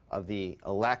levels of the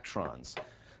electrons.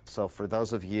 So for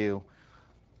those of you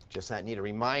just that need a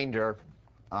reminder,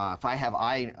 if I have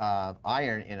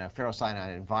iron in a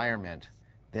ferrocyanide environment,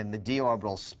 then the d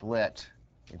orbital split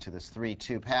into this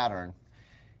 3-2 pattern.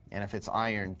 And if it's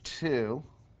iron 2,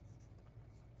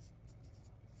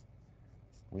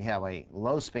 we have a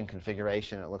low spin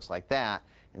configuration. It looks like that.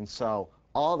 And so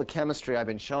all the chemistry I've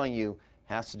been showing you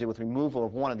has to do with removal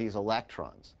of one of these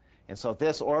electrons. And so if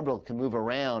this orbital can move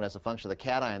around as a function of the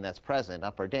cation that's present,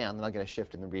 up or down, then I'll get a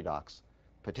shift in the redox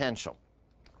potential.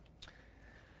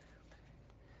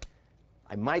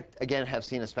 I might, again, have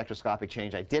seen a spectroscopic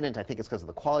change. I didn't. I think it's because of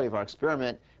the quality of our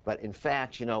experiment. But in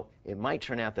fact, you know, it might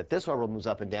turn out that this orbital moves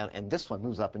up and down, and this one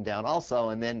moves up and down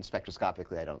also. And then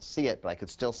spectroscopically, I don't see it, but I could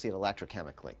still see it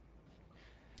electrochemically.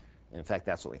 And in fact,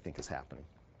 that's what we think is happening.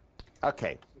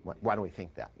 OK, why do we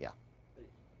think that? Yeah.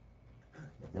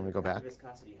 Let me go back. The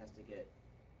viscosity has to get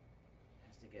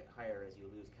higher as you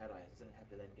lose cations. Doesn't it have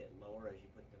to then get lower as you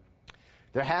put them?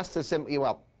 There has to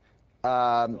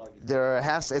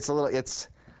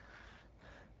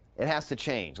it has to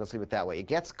change. Let's leave it that way. It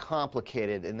gets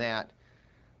complicated in that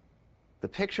the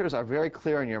pictures are very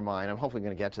clear in your mind. I'm hopefully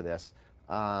going to get to this.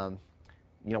 You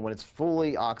know, when it's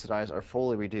fully oxidized or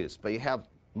fully reduced, but you have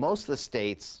most of the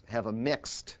states have a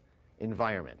mixed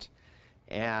environment,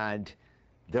 and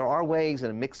there are ways in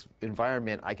a mixed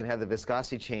environment I can have the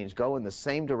viscosity change go in the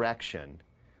same direction,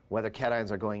 whether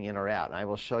cations are going in or out. And I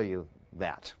will show you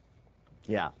that.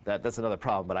 Yeah, that's another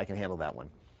problem, but I can handle that one.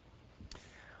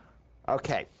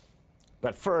 OK,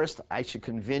 but first, I should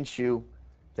convince you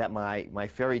that my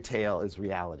fairy tale is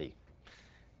reality.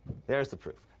 There's the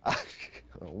proof.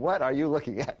 What are you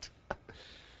looking at?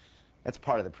 That's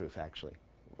part of the proof, actually.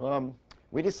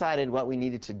 We decided what we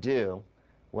needed to do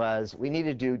was we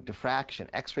needed to do diffraction,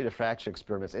 X-ray diffraction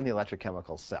experiments in the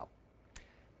electrochemical cell,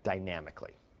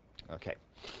 dynamically. OK.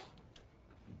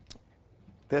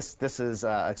 This is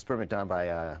an experiment done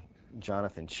by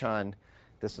Jonathan Chun.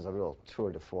 This is a real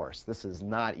tour de force. This is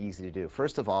not easy to do.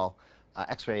 First of all,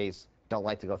 X-rays don't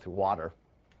like to go through water.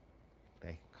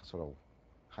 They sort of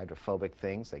hydrophobic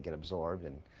things. They get absorbed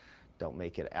and don't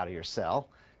make it out of your cell.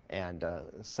 And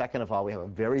second of all, we have a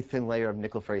very thin layer of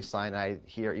nickel ferricyanide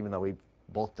here, even though we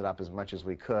bulked it up as much as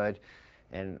we could.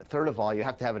 And third of all, you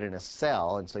have to have it in a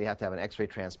cell, and so you have to have an X-ray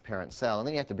transparent cell. And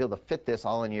then you have to be able to fit this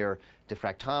all in your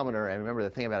diffractometer. And remember, the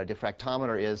thing about a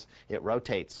diffractometer is it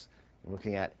rotates. I'm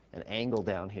looking at an angle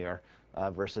down here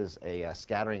versus a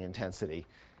scattering intensity.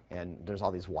 And there's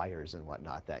all these wires and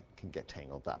whatnot that can get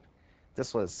tangled up.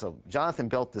 So Jonathan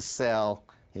built the cell.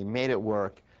 He made it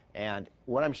work. And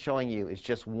what I'm showing you is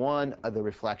just one of the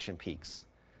reflection peaks.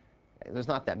 There's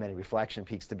not that many reflection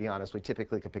peaks, to be honest. We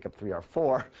typically could pick up 3 or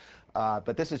 4.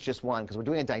 But this is just one, because we're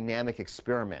doing a dynamic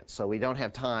experiment. So we don't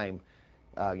have time.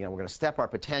 We're going to step our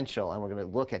potential, and we're going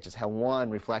to look at just how one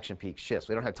reflection peak shifts.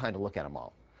 We don't have time to look at them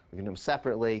all. We can do them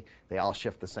separately. They all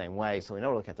shift the same way, so we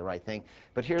know we're looking at the right thing.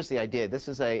 But here's the idea. This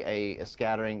is a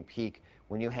scattering peak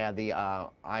when you have the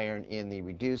iron in the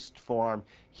reduced form.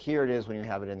 Here it is when you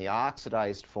have it in the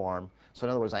oxidized form. So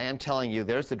in other words, I am telling you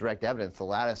there's the direct evidence. The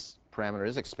lattice parameter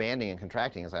is expanding and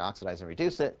contracting as I oxidize and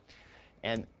reduce it.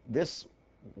 And this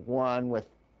one with,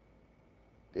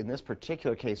 in this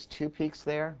particular case, 2 peaks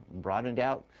there, broadened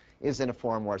out, is in a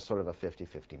form where it's sort of a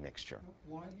 50-50 mixture.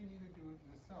 Why do you need to do it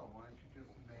in the cell? Why don't you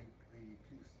just make the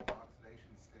 2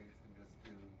 oxidation states and just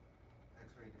do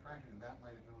X-ray diffraction? That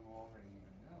might have been already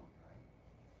even known,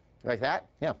 right? Like that?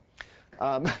 Yeah.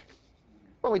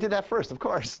 Well, we did that first, of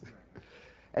course.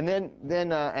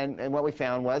 And what we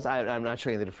found was, I'm not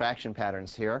showing you the diffraction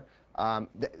patterns here.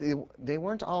 They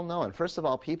weren't all known. First of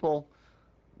all, people,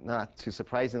 not too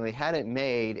surprisingly, hadn't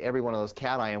made every one of those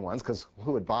cation ones, because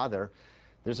who would bother?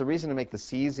 There's a reason to make the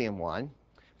cesium one.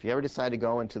 If you ever decide to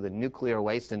go into the nuclear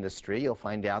waste industry, you'll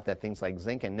find out that things like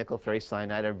zinc and nickel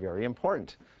ferricyanide are very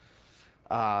important.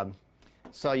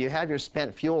 So you have your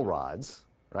spent fuel rods,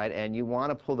 right, and you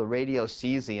want to pull the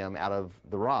radiocesium out of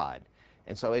the rod.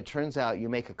 And so it turns out you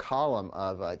make a column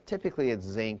of, typically it's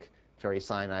zinc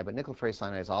ferricyanide, but nickel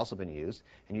ferricyanide has also been used.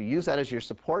 And you use that as your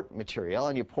support material,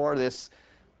 and you pour this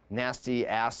nasty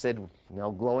acid,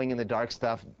 glowing in the dark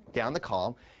stuff down the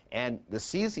column. And the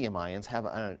cesium ions have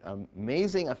an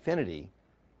amazing affinity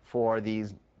for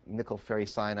these nickel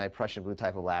ferricyanide Prussian blue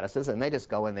type of lattices, and they just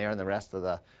go in there, and the rest of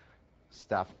the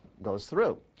stuff goes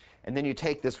through. And then you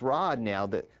take this rod now.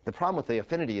 The problem with the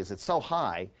affinity is it's so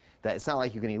high that it's not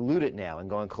like you can elute it now and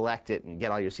go and collect it and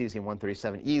get all your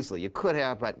cesium-137 easily. You could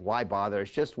have, but why bother?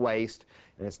 It's just waste,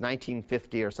 and it's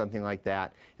 1950 or something like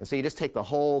that. And so you just take the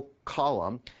whole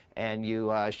column and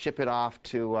you ship it off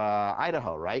to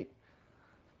Idaho, right?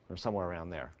 Or somewhere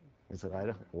around there. Is it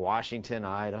Idaho? Washington,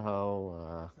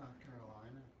 Idaho. South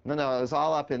Carolina. No, it was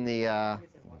all up in the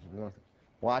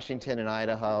Washington and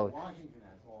Idaho. Washington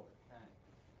has all the tanks.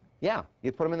 Yeah,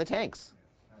 you put them in the tanks.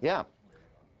 Yeah.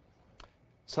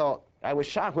 So I was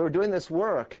shocked. We were doing this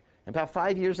work, and about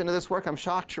 5 years into this work, I'm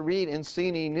shocked to read in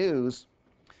CNE News,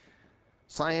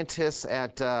 scientists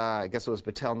at, I guess it was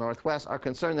Battelle Northwest, are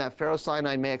concerned that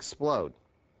ferrocyanide may explode.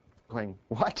 Going,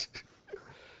 what?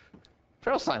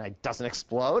 Ferrocyanide doesn't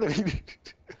explode. I mean,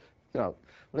 what are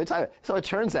they talking about? So it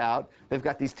turns out they've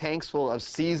got these tanks full of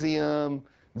cesium,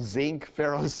 zinc,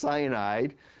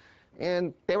 ferrocyanide,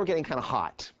 and they were getting kind of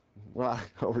hot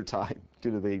over time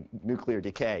due to the nuclear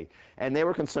decay. And they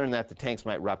were concerned that the tanks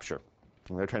might rupture.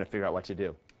 And they were trying to figure out what to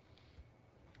do.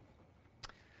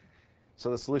 So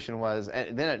the solution was,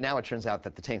 and then now it turns out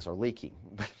that the tanks are leaking.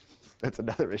 That's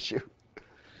another issue.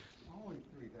 Only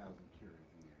 3,000 curies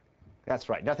a year. That's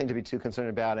right. Nothing to be too concerned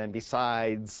about. And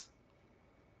besides,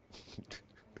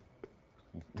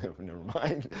 never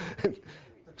mind.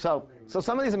 So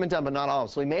some of these have been done, but not all.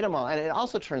 So we made them all. And it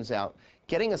also turns out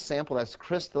getting a sample that's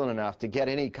crystalline enough to get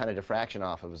any kind of diffraction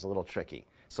off of is a little tricky.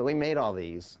 So we made all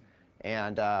these,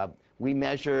 and we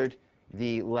measured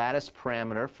the lattice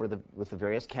parameter with the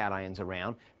various cations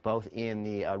around, both in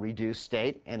the reduced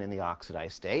state and in the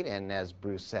oxidized state. And as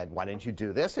Bruce said, why didn't you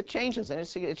do this? It changes, and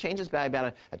it changes by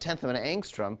about a tenth of an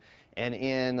angstrom. And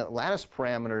in lattice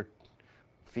parameter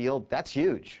field, that's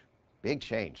huge, big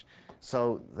change.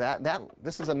 So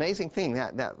this is an amazing thing.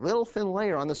 That little thin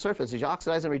layer on the surface, as you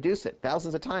oxidize and reduce it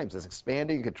thousands of times, it's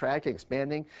expanding, contracting,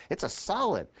 expanding. It's a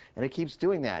solid, and it keeps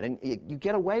doing that. And you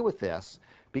get away with this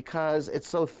because it's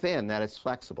so thin that it's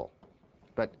flexible.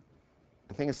 But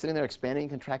the thing is sitting there expanding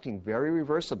and contracting very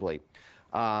reversibly.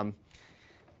 And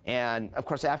of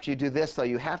course, after you do this, though,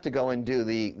 you have to go and do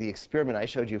the experiment I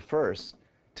showed you first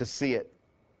to see it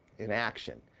in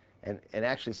action and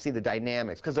actually see the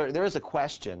dynamics. Because there is a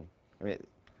question. I mean,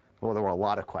 well, there were a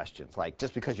lot of questions. Like,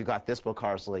 just because you got this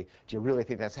causally, do you really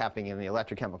think that's happening in the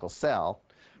electrochemical cell?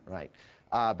 Right.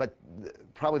 But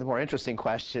probably the more interesting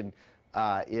question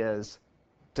is,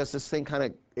 does this thing kind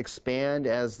of expand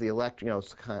as the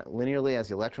kind of linearly as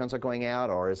the electrons are going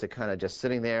out, or is it kind of just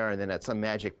sitting there and then at some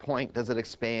magic point does it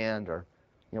expand, or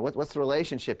what's the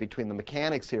relationship between the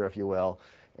mechanics here, if you will,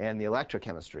 and the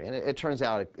electrochemistry? And it turns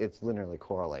out it's linearly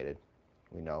correlated.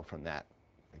 We know from that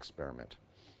experiment.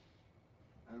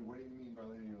 And what do you mean by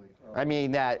linearly correlated? I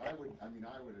mean that. I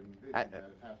would envision that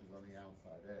it happens on the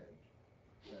outside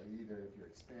edge. That either if you're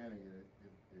expanding it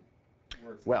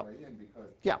works its way in because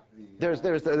yeah,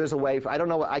 there's a way. I don't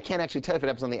know. I can't actually tell if it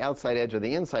happens on the outside edge or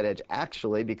the inside edge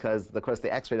actually, because of course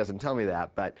the X-ray doesn't tell me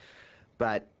that.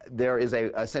 But there is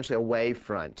essentially a wave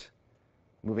front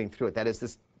moving through it. That is,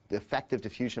 the effective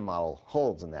diffusion model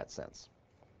holds in that sense.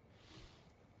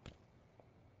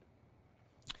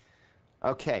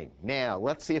 Okay, now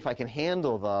let's see if I can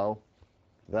handle, though,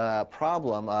 the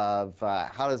problem of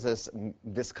how does this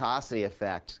viscosity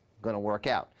effect going to work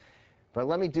out. But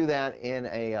let me do that in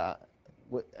a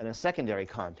secondary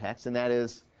context, and that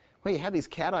is, well, you have these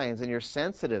cations and you're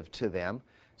sensitive to them,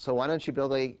 so why don't you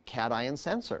build a cation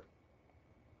sensor?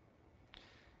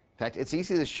 In fact, it's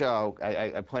easy to show.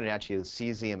 I pointed out to you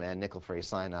cesium and nickel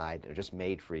ferricyanide are just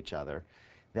made for each other,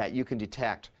 that you can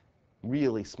detect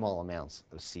really small amounts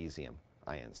of cesium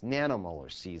ions, nanomolar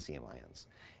cesium ions.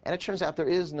 And it turns out there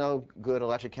is no good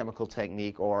electrochemical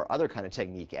technique or other kind of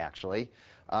technique, actually,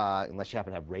 unless you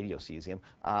happen to have radiocesium,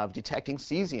 of detecting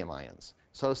cesium ions.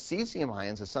 So cesium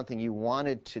ions is something you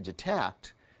wanted to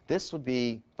detect this would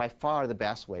be by far the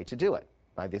best way to do it,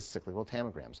 by these cyclical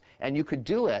tamograms. And you could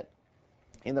do it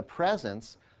in the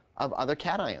presence of other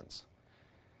cations.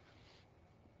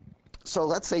 So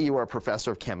let's say you were a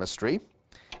professor of chemistry,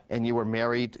 and you were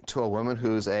married to a woman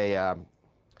who's a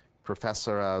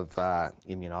professor of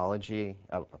immunology,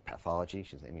 of pathology.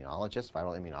 She's an immunologist,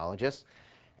 viral immunologist.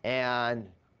 And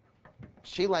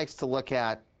she likes to look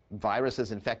at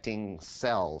viruses infecting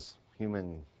cells,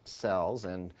 human cells,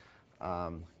 and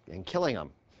killing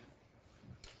them.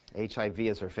 HIV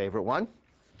is her favorite one.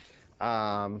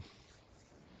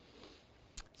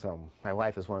 So my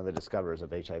wife is one of the discoverers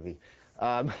of HIV.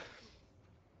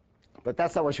 But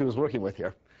that's not what she was working with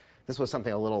here. This was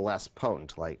something a little less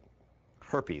potent, like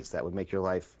herpes, that would make your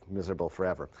life miserable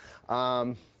forever.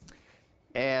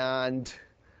 And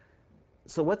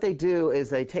so what they do is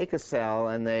they take a cell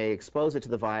and they expose it to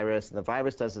the virus, and the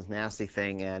virus does this nasty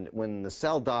thing, and when the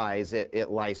cell dies, it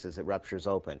lyses, it ruptures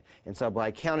open. And so by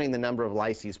counting the number of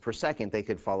lyses per second, they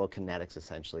could follow kinetics,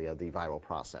 essentially, of the viral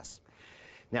process.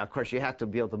 Now, of course, you have to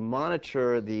be able to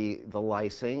monitor the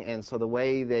lysing, and so the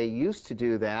way they used to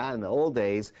do that in the old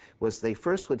days was they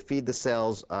first would feed the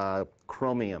cells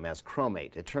chromium as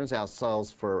chromate. It turns out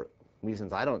cells, for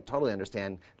reasons I don't totally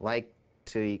understand, like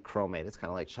to eat chromate. It's kind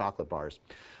of like chocolate bars.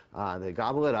 They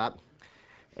gobble it up,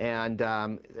 and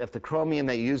if the chromium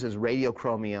they use is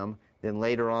radiochromium, then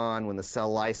later on when the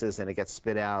cell lyses and it gets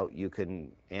spit out, you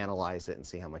can analyze it and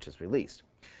see how much is released.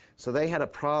 So they had a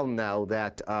problem, though,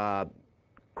 that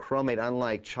chromate,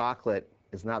 unlike chocolate,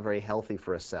 is not very healthy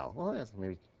for a cell. Well, yes,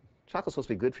 maybe chocolate's supposed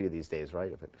to be good for you these days, right?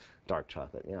 If it, dark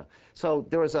chocolate, yeah. So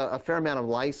there was a fair amount of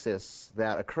lysis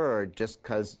that occurred just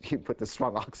because you put the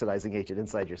strong oxidizing agent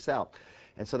inside your cell.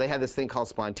 And so they had this thing called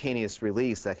spontaneous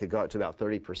release that could go up to about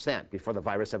 30% before the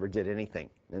virus ever did anything.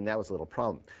 And that was a little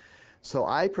problem. So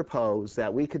I proposed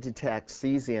that we could detect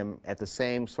cesium at the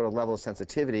same sort of level of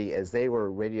sensitivity as they were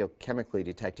radiochemically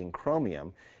detecting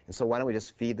chromium. And so why don't we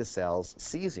just feed the cells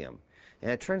cesium?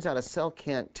 And it turns out a cell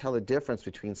can't tell the difference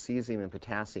between cesium and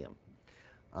potassium.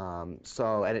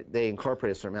 They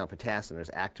incorporate a certain amount of potassium. There's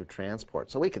active transport.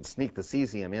 So we could sneak the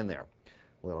cesium in there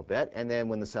a little bit. And then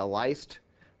when the cell lysed,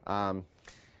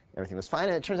 everything was fine.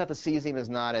 And it turns out the cesium is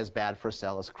not as bad for a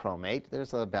cell as chromate.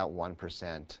 There's about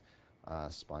 1%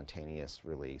 spontaneous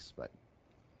release, but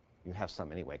you have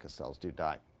some anyway because cells do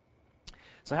die.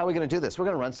 So how are we going to do this? We're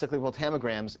going to run cyclical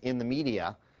tamograms in the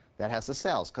media that has the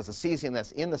cells, because the cesium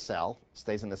that's in the cell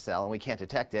stays in the cell, and we can't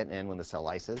detect it. And when the cell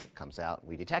lyses, it comes out,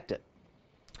 we detect it.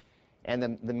 And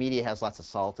then the media has lots of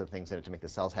salt and things in it to make the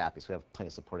cells happy, so we have plenty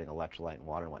of supporting electrolyte and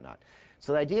water and whatnot.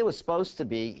 So the idea was supposed to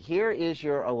be, here is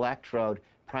your electrode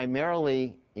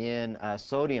primarily in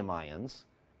sodium ions,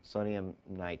 sodium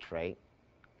nitrate,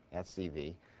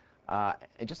 SCV,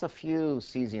 and just a few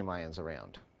cesium ions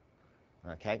around.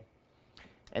 Okay?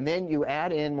 And then you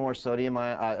add in more sodium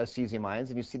cesium ions,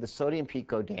 and you see the sodium peak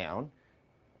go down,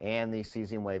 and the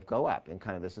cesium wave go up. And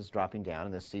kind of this is dropping down,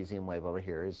 and this cesium wave over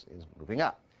here is moving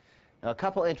up. Now, a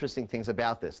couple interesting things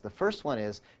about this. The first one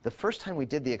is, the first time we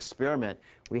did the experiment,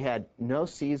 we had no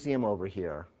cesium over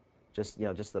here, just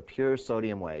the pure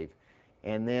sodium wave,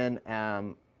 and then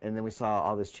we saw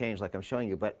all this change, like I'm showing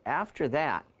you. But after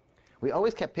that, we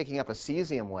always kept picking up a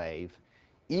cesium wave,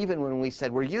 even when we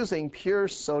said we're using pure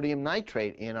sodium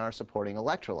nitrate in our supporting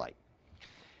electrolyte.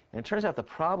 And it turns out the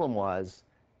problem was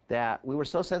that we were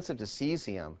so sensitive to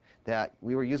cesium that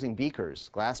we were using beakers,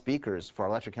 glass beakers, for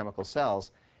our electrochemical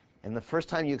cells. And the first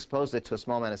time you exposed it to a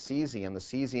small amount of cesium, the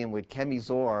cesium would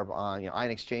chemisorb on ion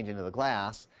exchange into the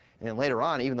glass. And then later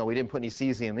on, even though we didn't put any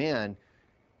cesium in,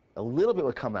 a little bit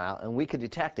would come out, and we could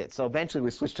detect it. So eventually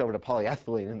we switched over to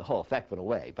polyethylene, and the whole effect went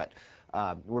away. But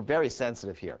we're very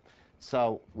sensitive here.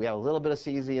 So we have a little bit of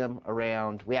cesium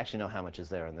around. We actually know how much is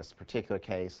there in this particular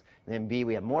case. And then B,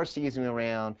 we have more cesium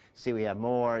around. C, we have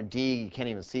more. D, you can't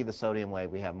even see the sodium wave.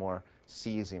 We have more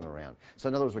cesium around. So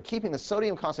in other words, we're keeping the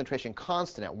sodium concentration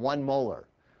constant at 1 molar.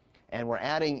 And we're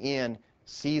adding in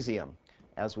cesium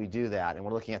as we do that. And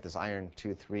we're looking at this iron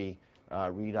 2,3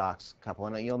 redox couple.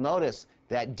 And you'll notice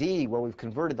that D, where we've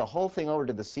converted the whole thing over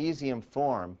to the cesium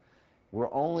form, we'll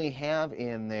only have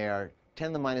in there 10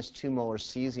 to the minus 2 molar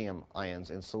cesium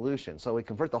ions in solution. So we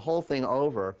convert the whole thing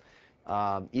over,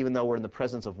 even though we're in the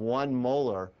presence of 1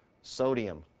 molar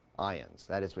sodium ions.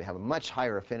 That is, we have a much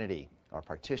higher affinity, or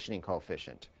partitioning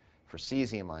coefficient, for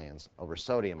cesium ions over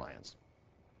sodium ions.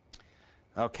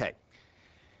 Okay,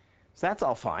 so that's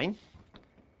all fine.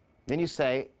 Then you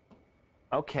say,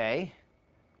 okay,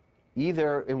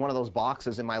 either in one of those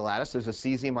boxes in my lattice, there's a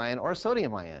cesium ion or a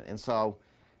sodium ion. And so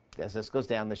as this goes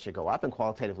down, this should go up, and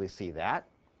qualitatively see that.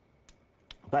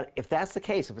 But if that's the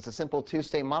case, if it's a simple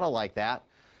two-state model like that,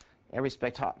 Every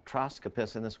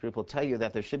spectroscopist in this group will tell you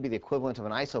that there should be the equivalent of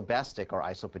an isobestic or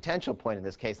isopotential point in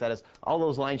this case. That is, all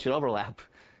those lines should overlap.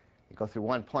 You go through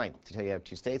one point to tell you have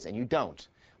two states, and you don't.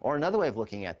 Or another way of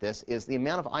looking at this is the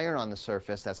amount of iron on the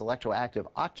surface that's electroactive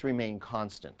ought to remain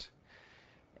constant.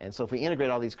 And so if we integrate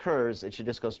all these curves, it should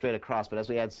just go straight across. But as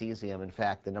we add cesium, in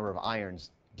fact, the number of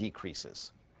ions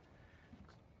decreases.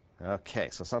 OK,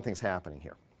 so something's happening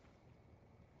here.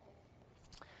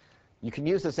 You can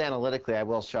use this analytically, I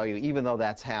will show you, even though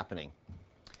that's happening.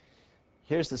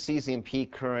 Here's the cesium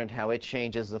peak current, how it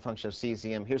changes as a function of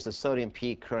cesium. Here's the sodium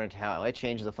peak current, how it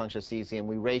changes as a function of cesium.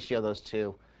 We ratio those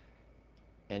two,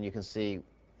 and you can see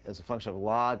as a function of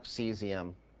log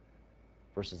cesium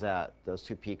versus those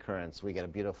two peak currents, we get a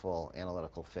beautiful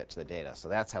analytical fit to the data. So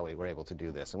that's how we were able to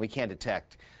do this. And we can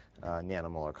detect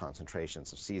nanomolar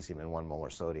concentrations of cesium in 1 molar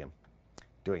sodium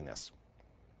doing this.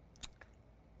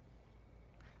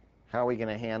 How are we going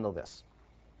to handle this?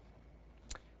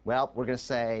 Well, we're going to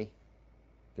say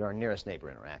there are nearest neighbor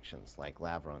interactions, like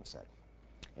Lavrone said.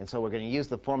 And so we're going to use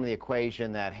the form of the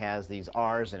equation that has these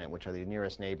r's in it, which are the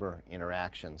nearest neighbor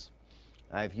interactions.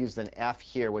 I've used an F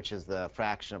here, which is the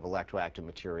fraction of electroactive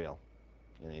material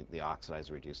in the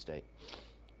oxidized or reduced state.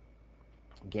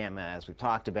 Gamma, as we've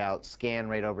talked about, scan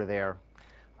right over there.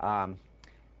 And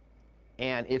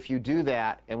if you do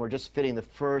that, and we're just fitting the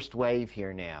first wave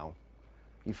here now,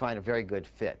 you find a very good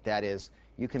fit. That is,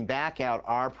 you can back out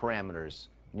R parameters,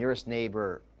 nearest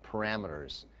neighbor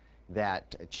parameters,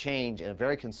 that change in a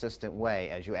very consistent way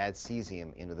as you add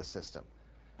cesium into the system.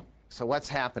 So what's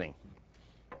happening?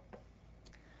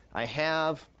 I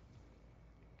have,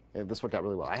 this worked out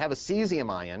really well. I have a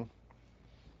cesium ion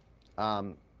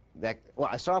well,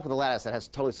 I start off with a lattice that has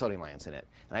totally sodium ions in it.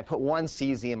 And I put one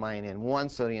cesium ion in, one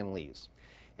sodium leaves.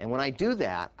 And when I do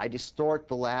that, I distort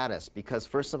the lattice because,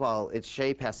 first of all, its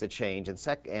shape has to change, and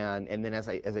then as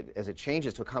it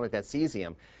changes to accommodate that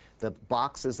cesium, the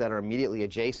boxes that are immediately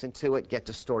adjacent to it get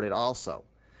distorted also.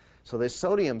 So there's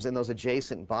sodiums in those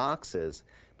adjacent boxes,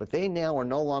 but they now are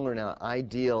no longer in an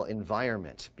ideal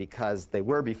environment because they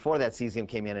were before that cesium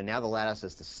came in, and now the lattice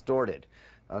is distorted.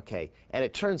 Okay, and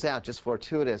it turns out, just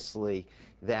fortuitously,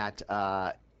 that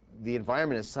the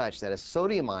environment is such that a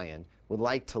sodium ion would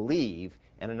like to leave,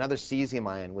 and another cesium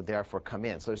ion would therefore come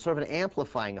in. So there's sort of an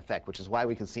amplifying effect, which is why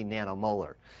we can see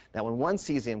nanomolar. Now, when one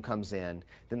cesium comes in,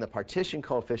 then the partition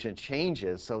coefficient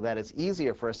changes so that it's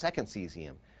easier for a second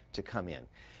cesium to come in.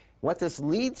 What this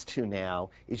leads to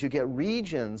now is you get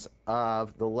regions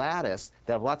of the lattice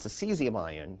that have lots of cesium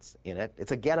ions in it.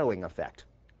 It's a ghettoing effect.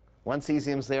 One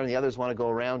cesium's there, and the others want to go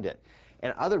around it.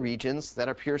 And other regions that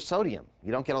are pure sodium.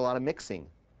 You don't get a lot of mixing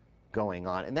going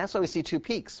on. And that's why we see two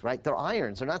peaks, right? They're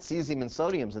irons. They're not cesium and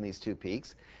sodiums in these two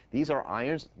peaks. These are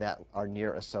irons that are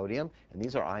near a sodium, and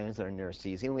these are ions that are near a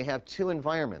cesium. We have two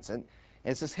environments. And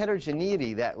it's this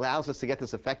heterogeneity that allows us to get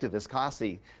this effective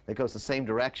viscosity that goes the same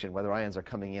direction, whether ions are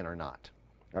coming in or not,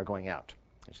 or going out,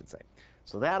 I should say.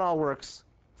 So that all works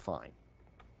fine.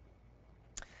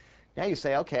 Now you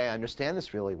say, OK, I understand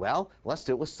this really well. Let's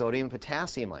do it with sodium and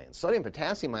potassium ions. Sodium and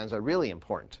potassium ions are really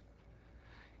important.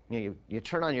 You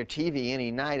turn on your TV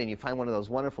any night and you find one of those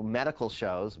wonderful medical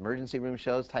shows, emergency room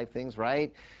shows type things,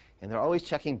 right? And they're always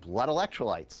checking blood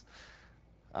electrolytes.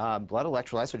 Blood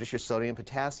electrolytes are just your sodium and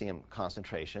potassium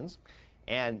concentrations.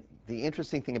 And the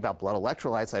interesting thing about blood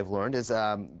electrolytes I've learned is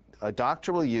a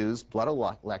doctor will use blood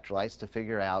electrolytes to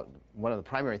figure out one of the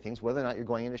primary things, whether or not you're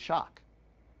going into shock.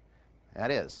 That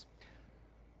is,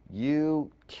 you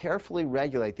carefully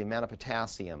regulate the amount of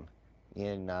potassium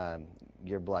in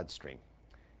your bloodstream.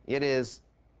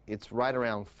 It's right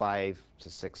around 5 to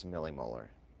 6 millimolar.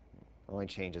 It only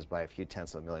changes by a few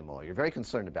tenths of a millimolar. You're very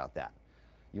concerned about that.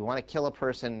 You want to kill a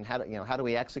person. How do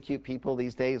we execute people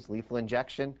these days? Lethal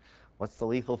injection. What's the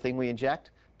lethal thing we inject?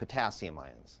 Potassium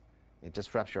ions. It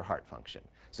disrupts your heart function.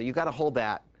 So you've got to hold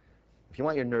that. If you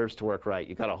want your nerves to work right,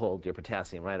 you've got to hold your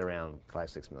potassium right around 5,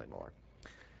 6 millimolar.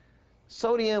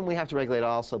 Sodium we have to regulate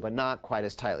also, but not quite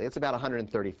as tightly. It's about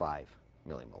 135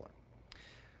 millimolar.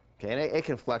 Okay, and it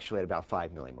can fluctuate about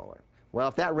 5 millimolar. Well,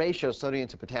 if that ratio, sodium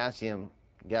to potassium,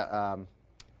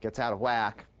 gets out of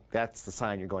whack, that's the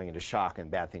sign you're going into shock and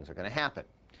bad things are going to happen.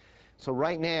 So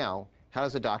right now, how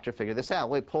does a doctor figure this out?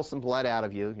 Well, he pulls some blood out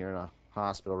of you. You're in a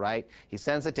hospital, right? He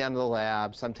sends it down to the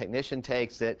lab. Some technician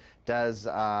takes it, does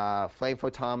flame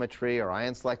photometry or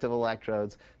ion selective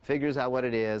electrodes, figures out what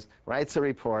it is, writes a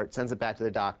report, sends it back to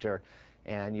the doctor,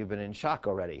 and you've been in shock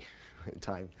already by the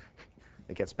time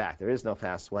it gets back. There is no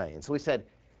fast way. And so we said,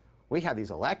 we have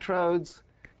these electrodes.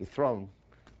 You throw them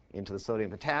into the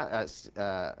sodium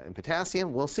and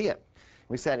potassium, we'll see it.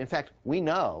 We said, in fact, we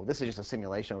know, this is just a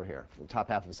simulation over here, the top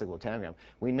half of the cyclical tamagram.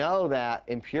 We know that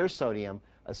in pure sodium,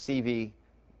 a CV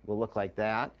will look like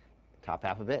that, top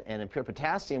half of it. And in pure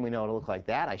potassium, we know it'll look like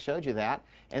that. I showed you that.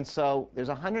 And so there's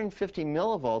 150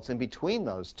 millivolts in between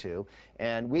those two.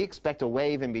 And we expect a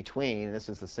wave in between. And this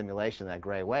is the simulation, that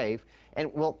gray wave.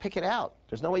 And we'll pick it out.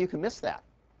 There's no way you can miss that.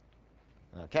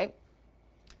 OK?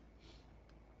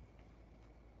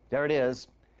 There it is.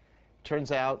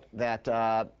 Turns out that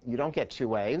you don't get two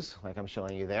waves, like I'm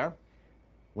showing you there.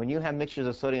 When you have mixtures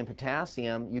of sodium and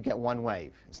potassium, you get one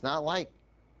wave. It's not like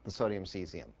the sodium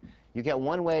cesium. You get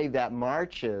one wave that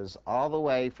marches all the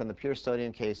way from the pure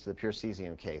sodium case to the pure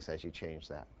cesium case as you change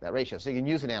that ratio. So you can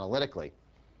use it analytically.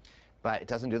 But it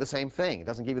doesn't do the same thing. It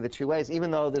doesn't give you the two waves,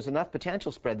 even though there's enough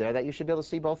potential spread there that you should be able to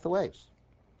see both the waves.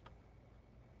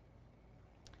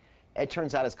 It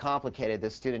turns out it's complicated.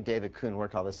 This student, David Kuhn,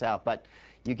 worked all this out. But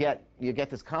you get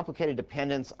this complicated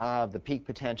dependence of the peak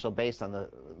potential based on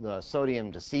the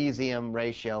sodium to cesium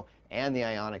ratio and the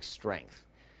ionic strength.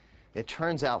 It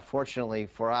turns out, fortunately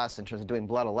for us, in terms of doing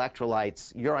blood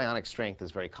electrolytes, your ionic strength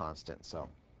is very constant, so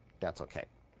that's OK.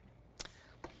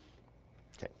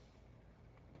 Okay.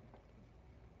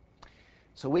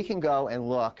 So we can go and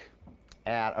look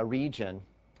at a region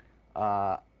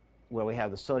where we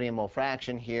have the sodium mole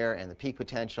fraction here and the peak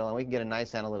potential, and we can get a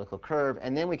nice analytical curve.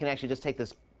 And then we can actually just take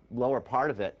this lower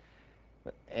part of it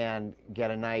and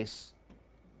get a nice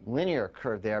linear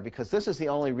curve there, because this is the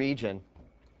only region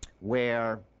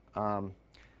where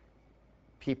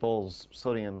people's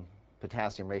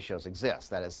sodium-potassium ratios exist.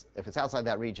 That is, if it's outside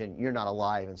that region, you're not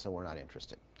alive, and so we're not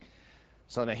interested.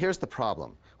 So now here's the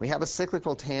problem. We have a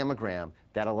cyclical tamagram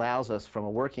that allows us, from a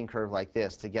working curve like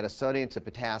this, to get a sodium to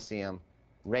potassium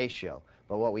ratio.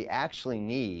 But what we actually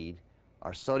need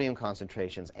are sodium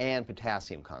concentrations and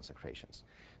potassium concentrations.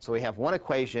 So we have one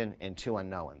equation and two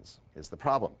unknowns is the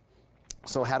problem.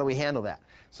 So how do we handle that?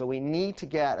 So we need to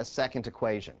get a second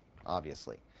equation,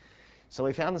 obviously. So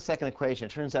we found the second equation.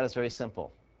 It turns out it's very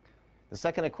simple. The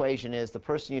second equation is the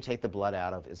person you take the blood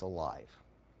out of is alive.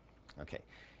 Okay.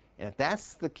 And if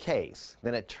that's the case,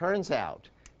 then it turns out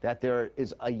that there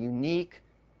is a unique,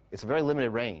 it's a very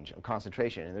limited range of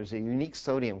concentration, and there's a unique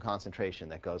sodium concentration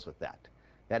that goes with that.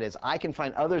 That is, I can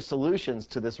find other solutions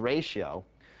to this ratio,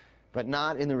 but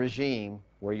not in the regime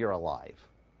where you're alive.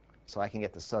 So I can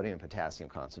get the sodium and potassium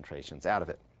concentrations out of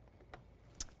it.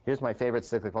 Here's my favorite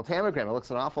cyclical tamagram. It looks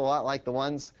an awful lot like the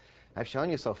ones I've shown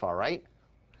you so far, right?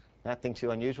 Nothing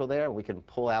too unusual there. We can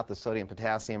pull out the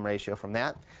sodium-potassium ratio from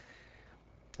that.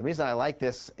 The reason I like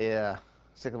this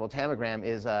cyclical tamagram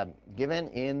is given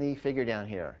in the figure down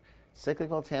here.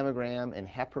 Cyclical tamagram in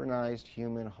heparinized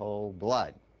human whole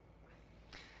blood.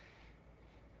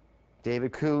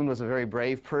 David Kuhn was a very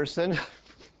brave person.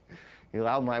 He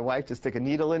allowed my wife to stick a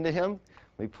needle into him.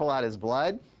 We pull out his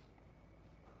blood.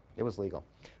 It was legal.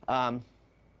 And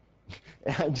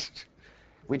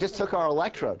we just took our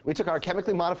electrode. We took our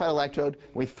chemically modified electrode,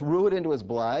 we threw it into his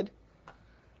blood,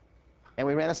 and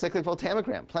we ran a cyclical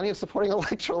tamagram. Plenty of supporting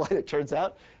electrolyte, it turns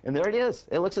out. And there it is.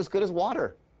 It looks as good as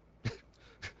water.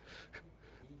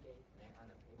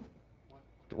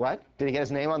 What? Did he get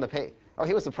his name on the page? Oh,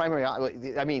 he was the primary.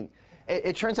 I mean,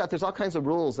 it turns out there's all kinds of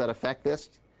rules that affect this.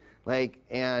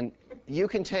 And you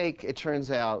can take, it turns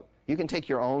out, you can take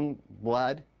your own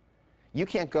blood. You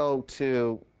can't go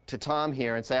to Tom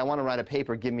here and say, I want to write a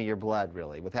paper, give me your blood,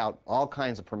 really, without all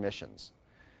kinds of permissions.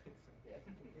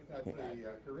 That's the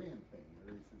Korean thing,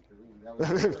 the recent Korean. That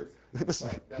was the first.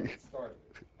 That started.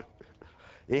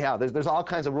 Yeah, there's all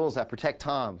kinds of rules that protect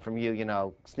Tom from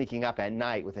you, sneaking up at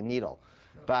night with a needle.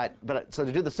 But so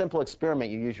to do the simple experiment,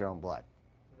 you use your own blood.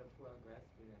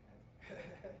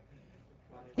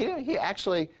 He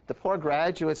actually, the poor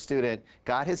graduate student,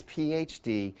 got his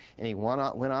PhD, and he went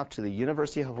off to the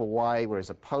University of Hawaii, where he's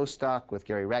a postdoc with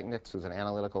Gary Recknitz, who's an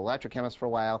analytical electrochemist for a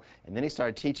while, and then he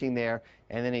started teaching there,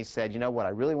 and then he said, what I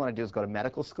really want to do is go to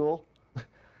medical school. And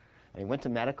he went to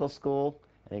medical school,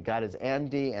 and he got his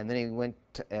MD, and then he went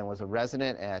and was a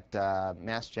resident at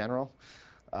Mass General,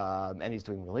 and he's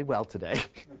doing really well today.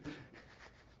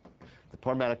 The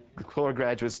poor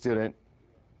graduate student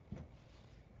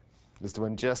is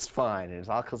doing just fine, and it's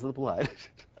all because of the blood.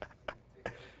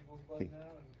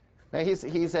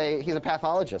 He's a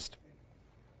pathologist.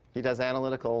 He does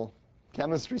analytical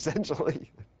chemistry,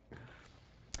 essentially.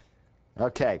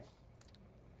 Okay.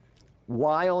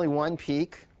 Why only one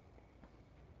peak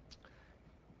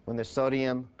when there's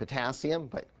sodium, potassium,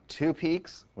 but two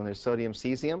peaks when there's sodium,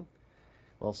 cesium?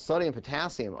 Well, sodium and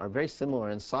potassium are very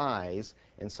similar in size,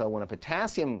 and so when a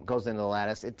potassium goes into the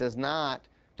lattice, it does not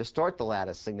distort the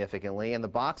lattice significantly, and the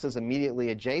boxes immediately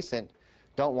adjacent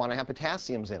don't want to have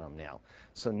potassiums in them now.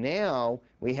 So now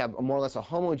we have more or less a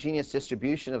homogeneous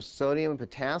distribution of sodium and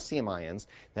potassium ions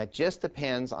that just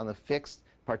depends on the fixed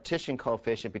partition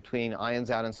coefficient between ions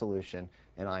out in solution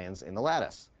and ions in the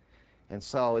lattice. And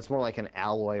so it's more like an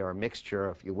alloy or a mixture,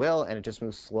 if you will, and it just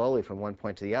moves slowly from one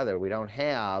point to the other. We don't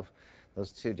have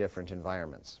those two different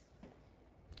environments.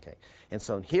 Okay. And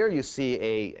so here you see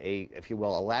if you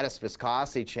will, a lattice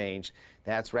viscosity change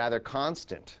that's rather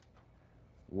constant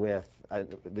with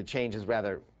the change is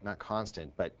rather not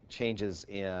constant, but changes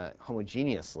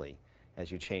homogeneously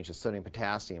as you change the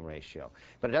sodium-potassium ratio.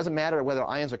 But it doesn't matter whether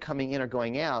ions are coming in or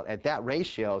going out. At that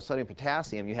ratio,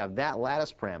 sodium-potassium, you have that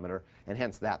lattice parameter, and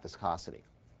hence that viscosity.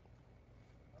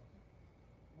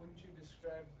 Wouldn't you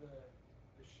describe the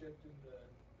shift in the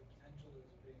potential as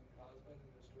being caused by the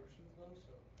distortions, though?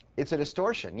 So It's a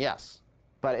distortion, yes.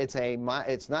 But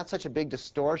it's not such a big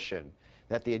distortion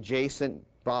that the adjacent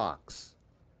box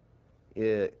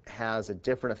has a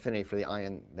different affinity for the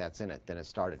ion that's in it than it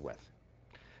started with.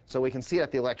 So we can see it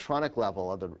at the electronic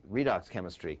level of the redox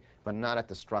chemistry, but not at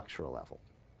the structural level.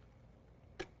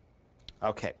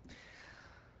 Okay.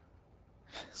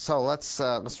 So let's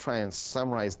try and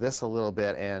summarize this a little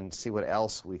bit and see what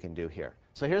else we can do here.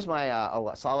 So here's my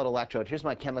solid electrode. Here's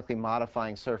my chemically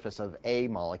modifying surface of A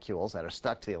molecules that are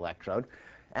stuck to the electrode.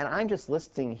 And I'm just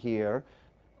listing here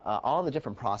all the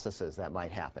different processes that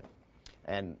might happen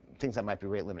and things that might be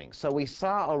rate limiting. So we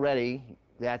saw already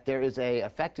that there is a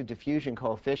effective diffusion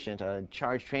coefficient, a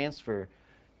charge transfer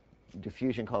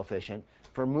diffusion coefficient,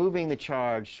 for moving the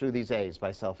charge through these A's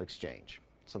by self-exchange.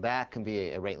 So that can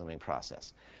be a rate limiting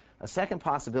process. A second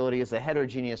possibility is the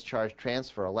heterogeneous charge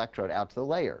transfer electrode out to the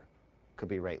layer. Could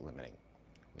be rate limiting.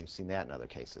 We've seen that in other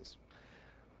cases.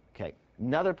 Okay.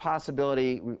 Another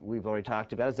possibility we've already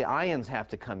talked about is the ions have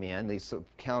to come in, these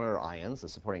counter ions, the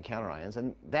supporting counter ions,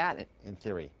 and that, in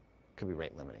theory, could be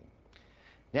rate limiting.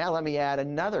 Now let me add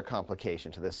another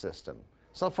complication to this system.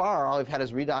 So far, all we've had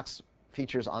is redox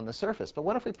features on the surface. But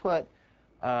what if we put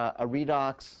a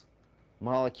redox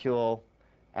molecule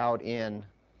out in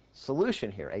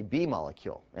solution here, a B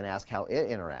molecule, and ask how it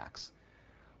interacts?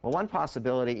 Well, one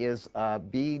possibility is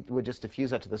B would just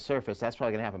diffuse out to the surface. That's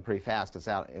probably going to happen pretty fast. It's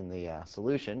out in the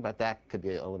solution, but that could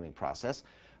be a limiting process.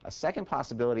 A second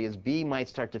possibility is B might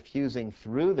start diffusing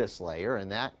through this layer,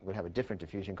 and that would have a different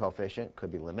diffusion coefficient.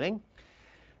 Could be limiting.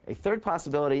 A third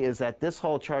possibility is that this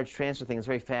whole charge transfer thing is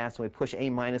very fast, and we push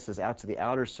A minuses out to the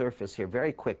outer surface here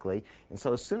very quickly. And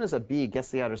so as soon as a B gets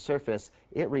the outer surface,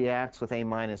 it reacts with A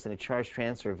minus in a charge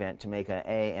transfer event to make an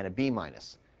A and a B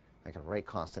minus. Like a rate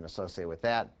constant associated with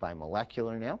that by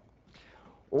molecular now.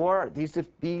 Or these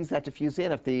B's that diffuse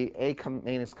in, if the A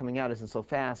minus coming out isn't so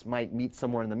fast, might meet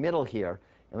somewhere in the middle here,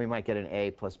 and we might get an A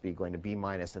plus B going to B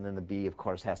minus, and then the B, of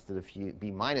course, has to diffuse,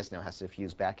 B minus now has to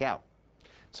diffuse back out.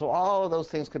 So all of those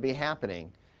things could be happening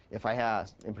if I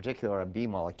have, in particular, a B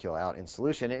molecule out in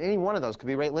solution, and any one of those could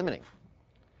be rate limiting.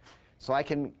 So I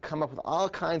can come up with all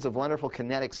kinds of wonderful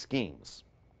kinetic schemes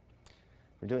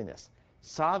for doing this.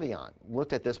 Savion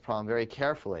looked at this problem very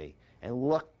carefully and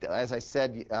looked, as I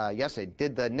said yesterday,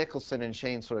 did the Nicholson and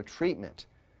Shane sort of treatment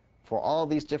for all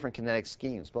these different kinetic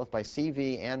schemes, both by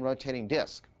CV and rotating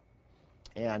disk,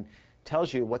 and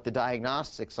tells you what the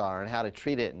diagnostics are and how to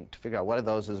treat it and to figure out what of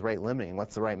those is rate limiting and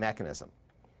what's the right mechanism.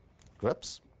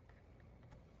 Whoops.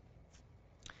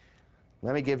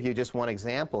 Let me give you just one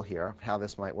example here of how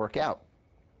this might work out.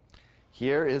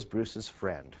 Here is Bruce's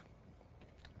friend.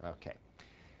 Okay.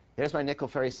 Here's my nickel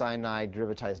ferricyanide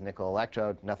derivatized nickel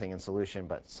electrode, nothing in solution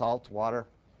but salt water.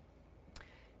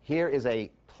 Here is a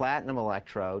platinum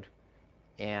electrode,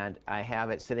 and I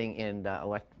have it sitting in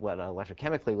what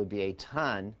electrochemically would be a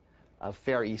ton of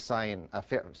ferric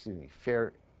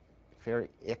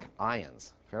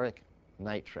ions, ferric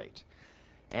nitrate.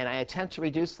 And I attempt to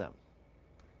reduce them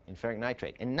in ferric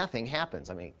nitrate, and nothing happens.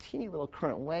 I mean, a teeny little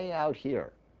current way out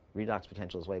here. Redox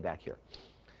potential is way back here.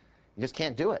 You just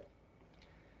can't do it.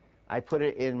 I put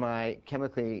it in my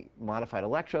chemically modified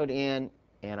electrode and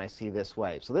I see this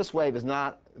wave. So this wave is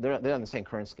not, they're on the same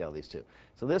current scale, these two.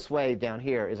 So this wave down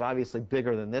here is obviously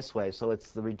bigger than this wave, so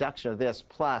it's the reduction of this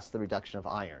plus the reduction of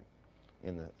iron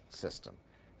in the system.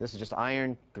 This is just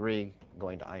iron 3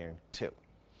 going to iron 2.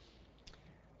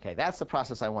 Okay, that's the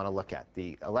process I want to look at,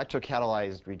 the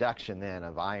electrocatalyzed reduction then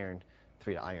of iron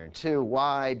 3 to iron 2.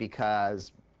 Why?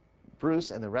 Because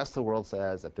Bruce and the rest of the world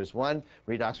says if there's one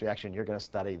redox reaction you're going to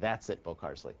study, that's it, Bo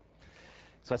Carsley.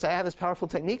 So I say I have this powerful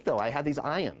technique, though. I have these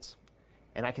ions,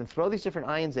 and I can throw these different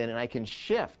ions in, and I can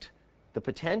shift the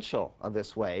potential of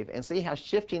this wave and see how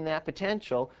shifting that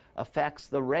potential affects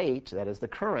the rate, that is the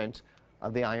current,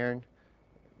 of the iron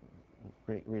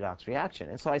redox reaction.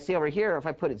 And so I see over here, if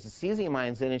I put cesium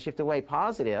ions in and shift away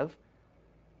positive,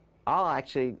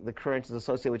 the current is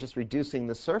associated with just reducing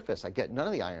the surface. I get none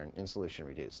of the iron in solution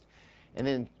reduced. And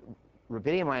then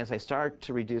rubidium ions, I start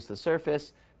to reduce the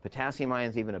surface. Potassium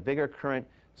ions, even a bigger current.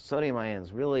 Sodium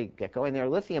ions really get going there.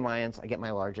 Lithium ions, I get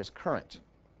my largest current.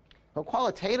 Well,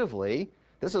 qualitatively,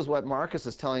 this is what Marcus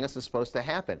is telling us is supposed to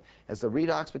happen. As the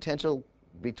redox potential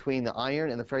between the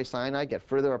iron and the ferricyanide get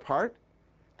further apart,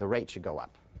 the rate should go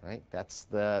up, right? That's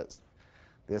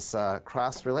this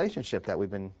cross relationship that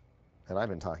I've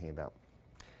been talking about.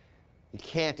 You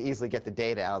can't easily get the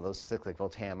data out of those cyclic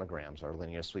voltammograms or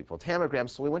linear sweep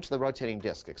voltammograms, so we went to the rotating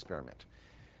disk experiment.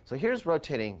 So here's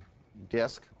rotating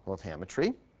disk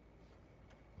voltammetry.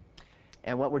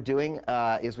 And what we're doing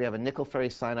is we have a nickel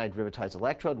ferricyanide derivatized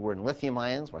electrode. We're in lithium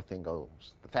ions, where thing goes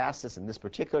the fastest. In this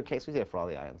particular case, we did it for all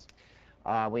the ions.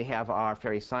 We have our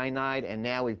ferricyanide, and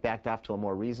now we've backed off to a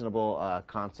more reasonable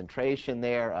concentration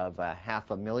there of 0.5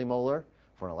 millimolar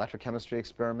for an electrochemistry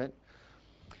experiment.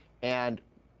 And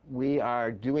we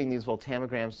are doing these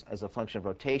voltammograms as a function of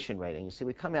rotation rate. And you see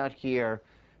we come out here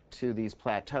to these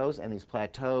plateaus, and these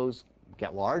plateaus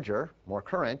get larger, more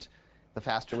current, the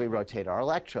faster we rotate our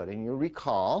electrode. And you'll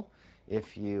recall,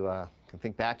 if you can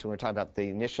think back to when we were talking about the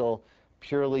initial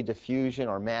purely diffusion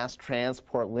or mass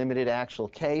transport limited actual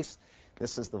case,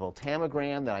 this is the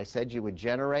voltammogram that I said you would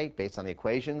generate based on the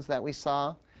equations that we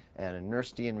saw and a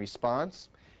Nernstian response,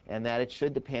 and that it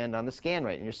should depend on the scan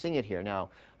rate. And you're seeing it here. Now,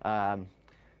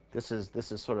 this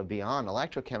is sort of beyond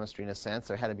electrochemistry in a sense.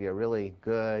 There had to be a really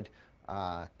good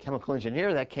chemical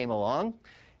engineer that came along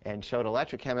and showed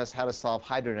electrochemists how to solve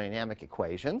hydrodynamic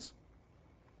equations.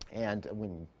 And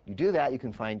when you do that, you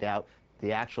can find out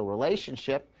the actual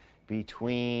relationship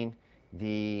between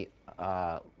the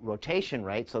rotation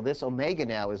rate. So this omega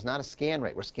now is not a scan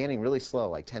rate. We're scanning really slow,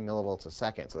 like 10 millivolts a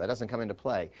second, so that doesn't come into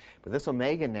play. But this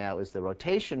omega now is the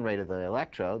rotation rate of the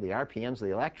electrode, the RPMs of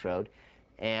the electrode,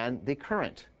 and the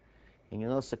current. And you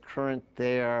notice the current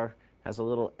there has a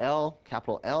little L,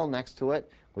 capital L next to it,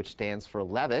 which stands for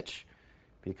Levitch,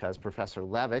 because Professor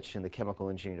Levitch in the chemical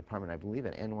engineering department, I believe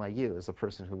at NYU, is the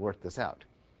person who worked this out.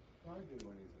 Well, I did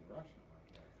when he was in Russia.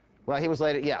 Well, he was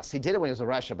later, yes, he did it when he was in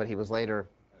Russia, but he was later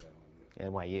at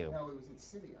NYU. No, it was at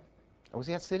City, I think. Oh, was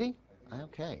he at City?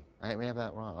 Okay, I may have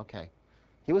that wrong. Okay.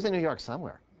 He was in New York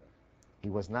somewhere. He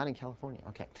was not in California.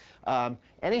 Okay.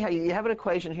 Anyhow, you have an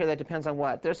equation here that depends on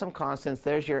what? There's some constants.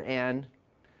 There's your N,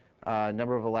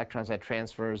 number of electrons that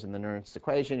transfers in the Nernst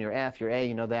equation. Your F, your A,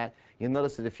 you know that. You'll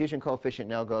notice the diffusion coefficient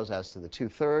now goes as to the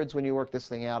 2/3 when you work this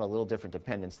thing out. A little different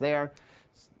dependence there.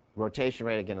 Rotation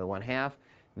rate, again, to the 1/2.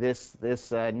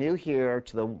 This nu here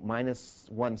to the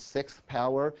 -1/6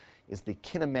 power is the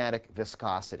kinematic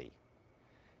viscosity.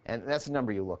 And that's the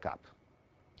number you look up.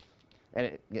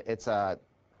 And it's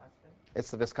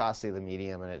the viscosity of the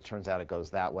medium, and it turns out it goes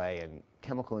that way, and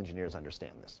chemical engineers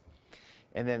understand this.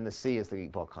 And then the C is the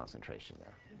bulk concentration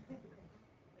there.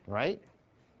 Right?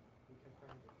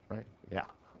 Right? Yeah.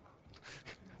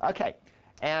 Okay.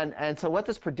 And so what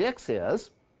this predicts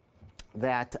is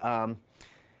that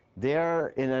there,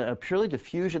 in a purely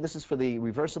diffusion, this is for the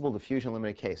reversible diffusion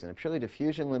limited case, in a purely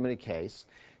diffusion limited case,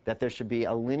 that there should be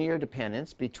a linear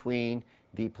dependence between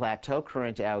the plateau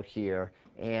current out here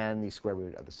and the square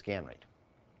root of the scan rate.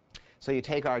 So you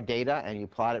take our data and you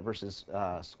plot it versus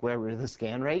square root of the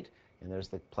scan rate, and there's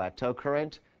the plateau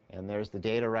current, and there's the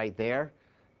data right there.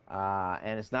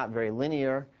 And it's not very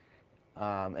linear,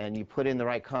 and you put in the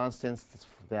right constants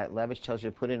that Levitch tells you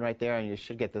to put in right there, and you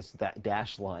should get this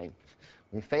dashed line.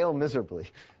 We fail miserably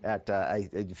at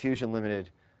a diffusion limited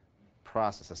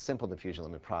process, a simple diffusion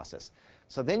limited process.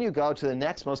 So then you go to the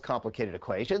next most complicated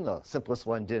equation. The simplest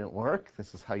one didn't work.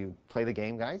 This is how you play the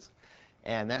game, guys.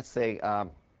 And that's a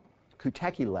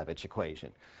Kurecki-Levitch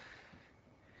equation,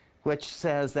 which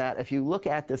says that if you look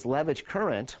at this Levitch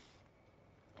current,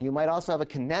 you might also have a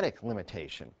kinetic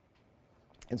limitation.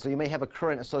 And so you may have a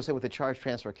current associated with the charge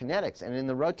transfer kinetics. And in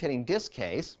the rotating disk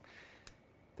case,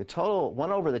 the total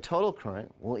 1 over the total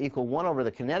current will equal 1 over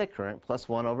the kinetic current plus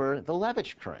 1 over the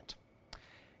Levitch current.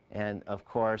 And of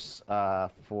course,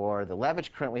 for the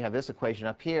Levitch current, we have this equation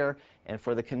up here. And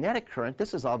for the kinetic current,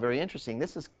 this is all very interesting.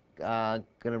 This is going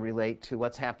to relate to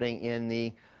what's happening in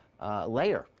the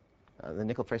layer, the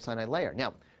nickel ferricyanide layer.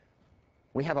 Now,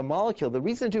 we have a molecule. The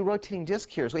reason to do rotating disk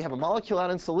here is we have a molecule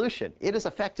out in solution. It is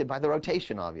affected by the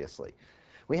rotation, obviously.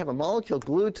 We have a molecule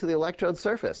glued to the electrode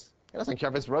surface. It doesn't care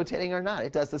if it's rotating or not.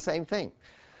 It does the same thing.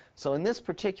 So in this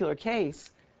particular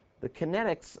case, the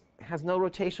kinetics has no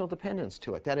rotational dependence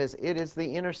to it. That is, it is the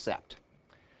intercept.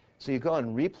 So you go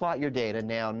and replot your data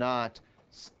now, not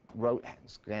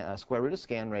square root of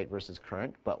scan rate versus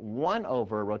current, but 1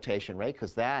 over rotation rate,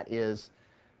 because that is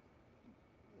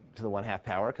to the 1/2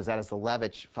 power, because that is the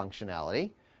Levitch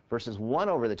functionality, versus 1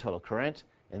 over the total current.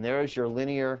 And there's your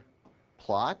linear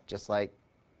plot, just like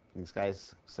these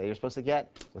guys say you're supposed to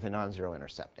get, with a non-zero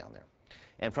intercept down there.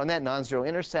 And from that non-zero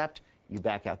intercept, you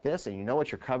back out this, and you know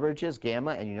what your coverage is,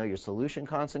 gamma, and you know your solution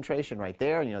concentration right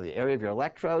there, and you know the area of your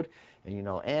electrode, and you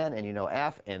know N, and you know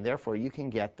F, and therefore you can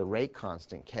get the rate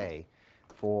constant K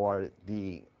for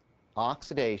the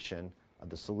oxidation of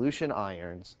the solution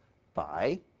irons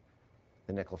by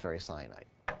the nickel ferricyanide.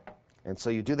 And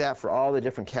so you do that for all the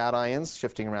different cations,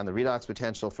 shifting around the redox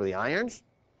potential for the irons,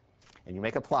 and you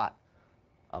make a plot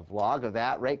of log of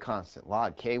that rate constant,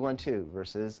 log K12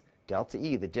 versus delta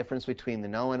E, the difference between the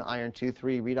known iron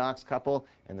 2,3 redox couple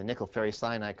and the nickel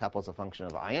ferricyanide couple as a function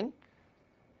of ion.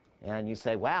 And you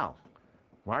say, wow,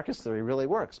 Marcus theory really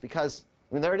works, because,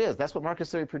 I mean, there it is. That's what Marcus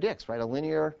theory predicts, right? A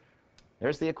linear,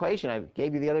 there's the equation I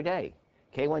gave you the other day.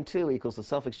 K12 equals the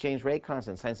self-exchange rate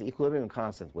constant times the equilibrium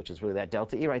constant, which is really that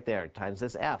delta E right there, times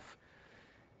this F,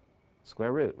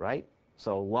 square root, right?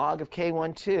 So log of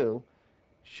K12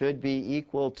 should be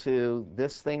equal to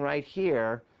this thing right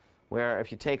here, where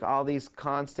if you take all these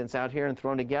constants out here and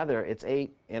throw them together, it's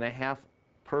 8.5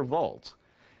 per volt.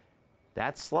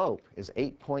 That slope is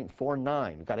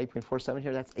 8.49. We've got 8.47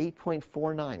 here. That's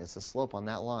 8.49. It's the slope on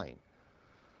that line.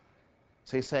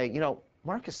 So you say, you know,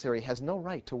 Marcus theory has no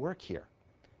right to work here.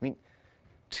 I mean,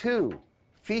 two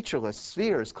featureless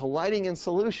spheres colliding in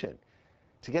solution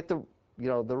to get the, you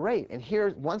know, the rate. And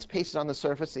here, one's pasted on the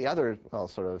surface, the other, well,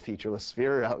 sort of a featureless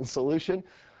sphere out in solution.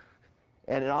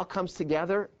 And it all comes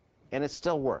together, and it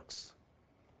still works.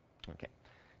 Okay.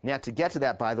 Now, to get to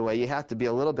that, by the way, you have to be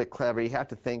a little bit clever. You have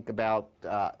to think about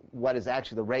what is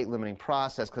actually the rate-limiting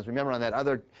process, because remember on that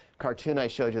other cartoon I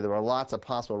showed you, there were lots of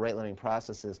possible rate-limiting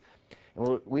processes.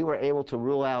 And we were able to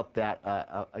rule out that,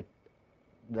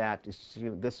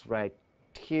 this right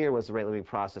here was the rate-limiting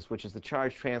process, which is the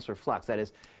charge transfer flux. That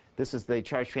is, this is the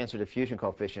charge transfer diffusion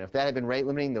coefficient. If that had been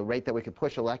rate-limiting, the rate that we could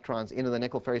push electrons into the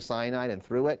nickel ferricyanide and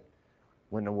through it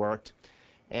wouldn't have worked.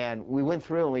 And we went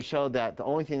through and we showed that the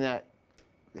only thing that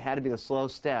had to be the slow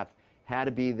step had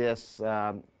to be this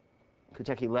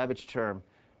Kucecki-Levitch term,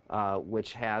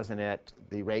 which has in it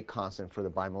the rate constant for the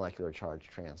bimolecular charge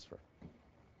transfer.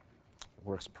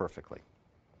 Works perfectly.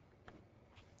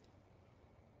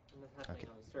 And that's happening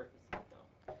on the surface,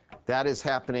 though. That is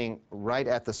happening right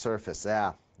at the surface,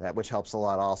 that which helps a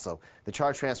lot also. The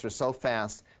charge transfer is so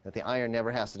fast that the iron never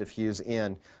has to diffuse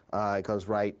in. It goes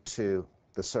right to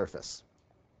the surface.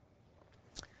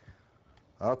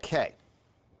 Okay.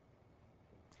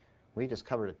 We just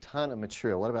covered a ton of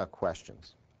material. What about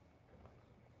questions?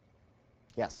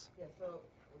 Yes? Yeah, so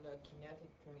the kinetic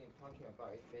term you're talking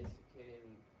about is basically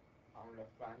on the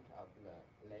front of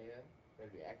the layer, the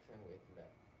reaction with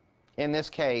the... In this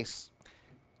case,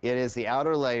 it is the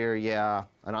outer layer, yeah.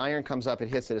 An iron comes up, it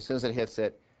hits it. As soon as it hits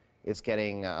it, it's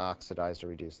getting oxidized or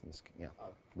reduced in this,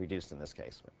 reduced in this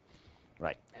case.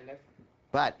 Right. And that's...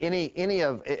 But any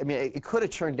of, I mean, it could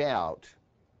have turned out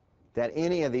that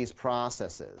any of these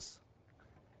processes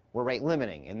were rate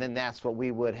limiting, and then that's what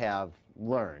we would have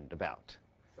learned about.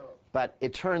 So, but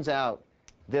it turns out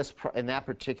this, in that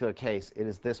particular case, it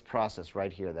is this process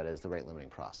right here that is the rate limiting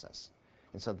process.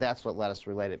 And so that's what let us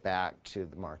relate it back to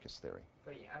the Marcus theory.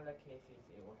 so in other cases,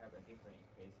 it will have a different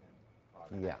equation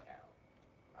for the Yeah.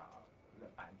 the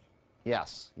bunch.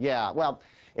 Yes. Yeah. Well,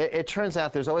 it turns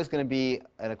out there's always going to be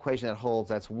an equation that holds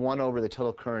that's 1 over the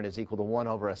total current is equal to 1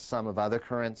 over a sum of other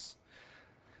currents.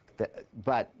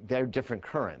 But they're different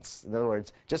currents. In other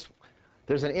words, just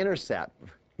there's an intercept.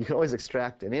 You can always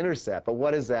extract an intercept, but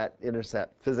what does that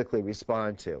intercept physically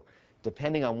respond to?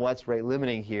 Depending on what's rate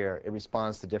limiting here, it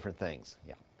responds to different things.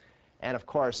 Yeah. And of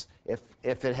course, if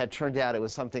it had turned out it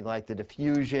was something like the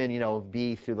diffusion, you know, of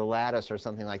B through the lattice or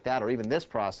something like that, or even this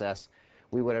process,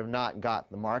 we would have not got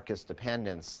the Marcus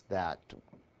dependence that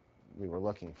we were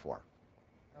looking for.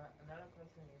 Another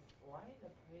question is, why the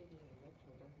palladium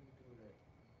electrode doesn't do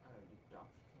the redox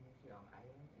chemistry on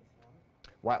iron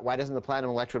itself? Why doesn't the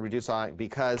platinum electrode reduce iron?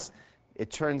 Because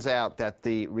it turns out that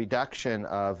the reduction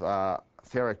of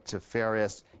ferric to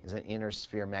ferrous is an inner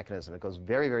sphere mechanism. It goes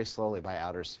very, very slowly by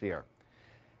outer sphere.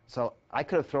 So I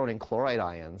could have thrown in chloride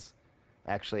ions,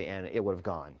 actually, and it would have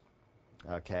gone.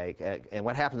 Okay, and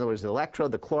what happens was the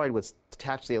electrode, the chloride would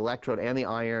attach the electrode and the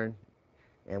iron,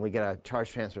 and we get a charge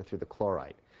transfer through the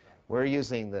chloride. We're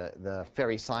using the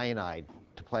ferricyanide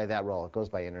to play that role. It goes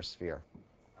by inner sphere.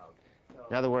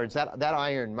 In other words, that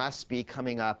iron must be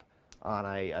coming up on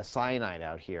a cyanide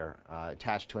out here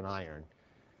attached to an iron,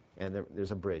 and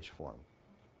there's a bridge formed.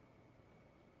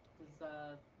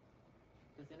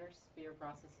 Does inner sphere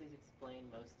processes explain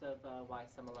most of why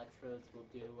some electrodes will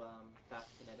do fast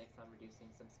kinetics on reducing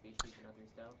some species and others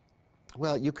don't?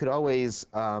 Well, you could always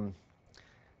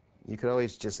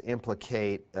just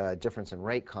implicate a difference in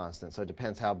rate constant, so it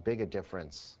depends how big a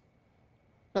difference.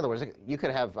 In other words, you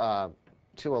could have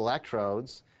two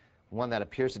electrodes, one that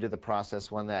appears to do the process,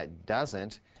 one that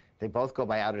doesn't. They both go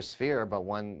by outer sphere, but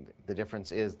the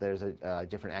difference is there's a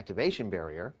different activation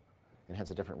barrier and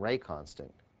hence a different rate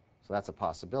constant. So that's a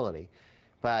possibility.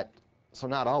 So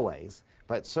not always,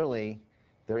 but certainly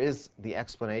there is the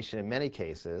explanation in many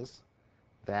cases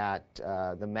that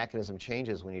the mechanism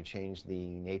changes when you change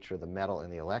the nature of the metal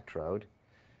in the electrode.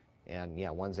 And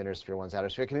yeah, one's inner sphere, one's outer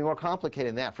sphere. It can be more complicated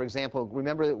than that. For example,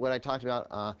 remember what I talked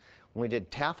about when we did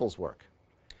Taffel's work.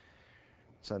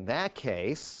 So in that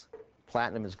case,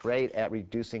 platinum is great at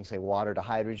reducing, say, water to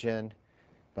hydrogen,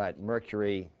 but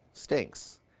mercury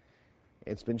stinks.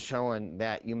 It's been shown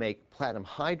that you make platinum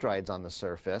hydrides on the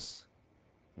surface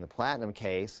in the platinum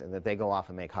case, and that they go off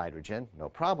and make hydrogen, no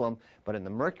problem. But in the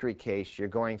mercury case, you're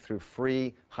going through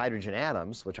free hydrogen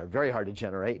atoms, which are very hard to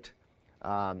generate.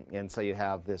 And so you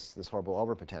have this horrible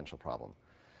overpotential problem.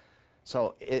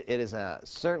 So it is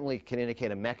certainly can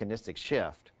indicate a mechanistic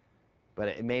shift, but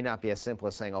it may not be as simple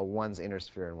as saying, oh, one's inner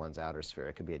sphere and one's outer sphere.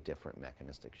 It could be a different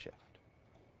mechanistic shift.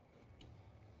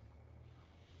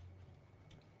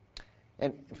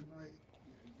 And Just if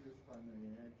I may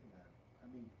add to that, I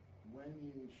mean, when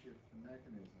you shift the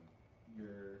mechanism,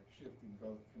 you're shifting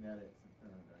both kinetics and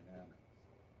thermodynamics.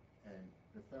 And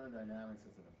the thermodynamics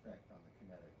has an effect on the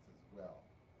kinetics as well.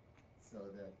 So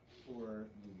that for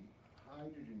the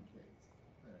hydrogen case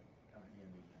that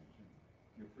Andy mentioned,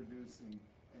 you're producing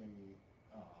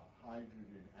a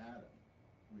hydrogen atom,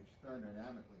 which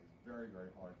thermodynamically is very,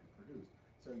 very hard to produce.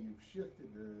 So you've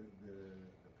shifted the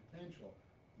potential,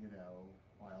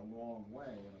 by a long way,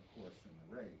 and of course then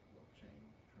the rate will change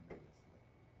tremendously.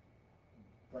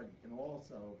 But you can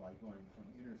also, by going from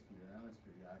inner sphere to outer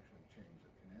sphere, you actually change the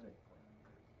kinetic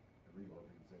parameters, the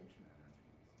reorganization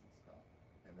energies and stuff,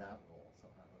 and that will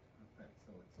also have an effect.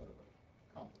 So it's sort of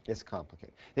complicated. it's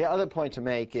complicated. The other point to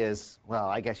make is, well,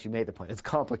 I guess you made the point. It's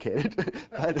complicated.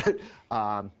 But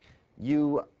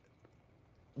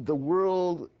the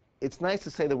world, it's nice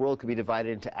to say the world could be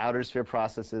divided into outer sphere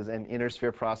processes and inner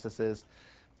sphere processes,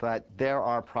 but there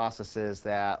are processes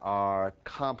that are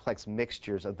complex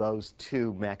mixtures of those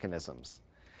two mechanisms.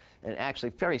 And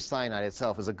actually, ferricyanide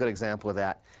itself is a good example of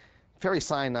that.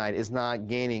 Ferricyanide is not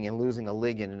gaining and losing a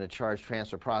ligand in a charge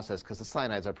transfer process because the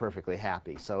cyanides are perfectly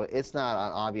happy. So it's not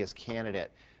an obvious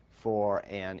candidate for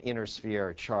an inner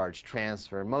sphere charge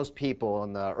transfer. Most people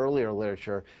in the earlier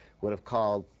literature did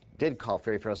call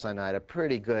ferricyanide a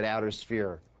pretty good outer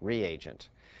sphere reagent.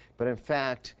 But in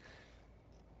fact,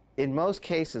 in most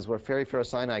cases where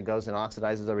ferricyanide goes and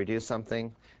oxidizes or reduces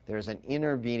something, there's an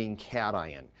intervening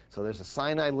cation. So there's a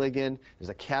cyanide ligand, there's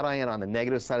a cation on the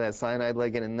negative side of that cyanide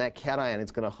ligand, and that cation is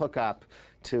going to hook up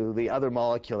to the other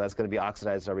molecule that's going to be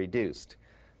oxidized or reduced.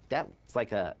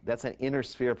 That's an inner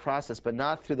sphere process, but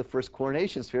not through the first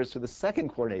coordination sphere, it's through the second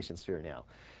coordination sphere now.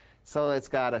 So it's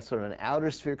got a sort of an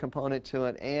outer sphere component to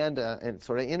it and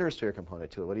sort of inner sphere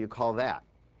component to it. What do you call that?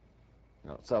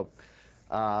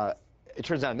 It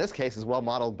turns out in this case is well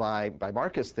modeled by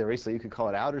Marcus theory, so you could call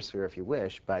it outer sphere if you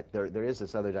wish, but there is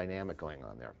this other dynamic going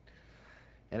on there.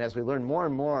 And as we learn more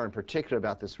and more, in particular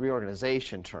about this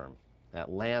reorganization term, that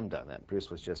lambda that Bruce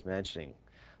was just mentioning,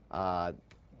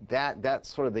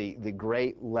 that's sort of the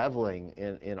great leveling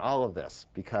in all of this,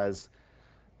 because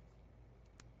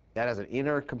that has an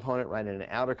inner component, right, and an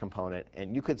outer component.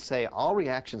 And you could say all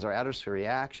reactions are outer sphere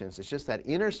reactions. It's just that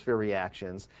inner sphere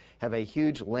reactions have a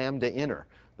huge lambda inner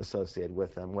associated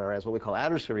with them, whereas what we call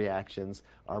outer sphere reactions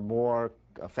are more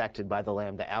affected by the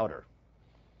lambda outer.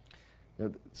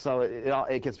 So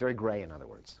it gets very gray, in other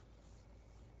words.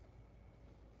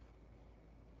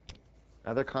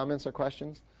 Other comments or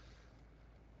questions?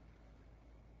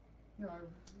 When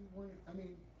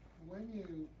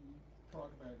you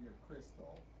talk about your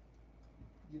crystal,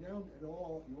 you don't at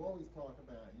all, you're talking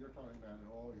about it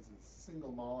always as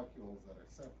single molecules that are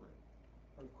separate.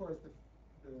 But of course,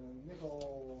 the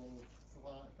nickel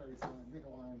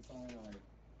iron cyanide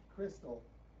crystal,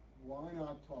 why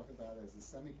not talk about it as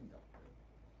a semiconductor?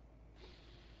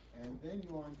 And then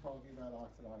you aren't talking about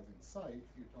oxidizing sites,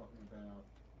 you're talking about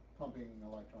pumping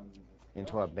electrons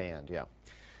into a band, yeah.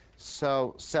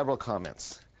 So several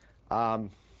comments.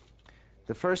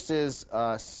 The first is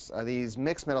these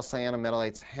mixed metal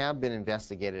cyanometalates have been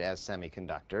investigated as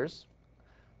semiconductors.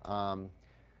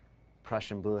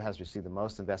 Prussian blue has received the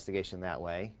most investigation that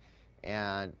way.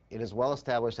 And it is well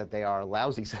established that they are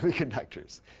lousy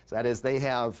semiconductors. So that is, they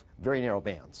have very narrow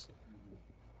bands.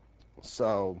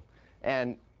 So,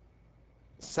 and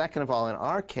second of all, in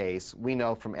our case, we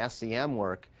know from SEM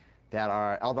work that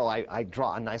although I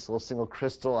draw a nice little single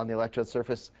crystal on the electrode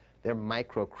surface, they're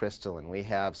microcrystalline. We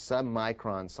have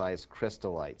sub-micron-sized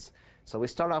crystallites. So we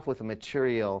start off with a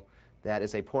material that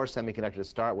is a poor semiconductor to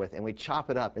start with, and we chop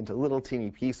it up into little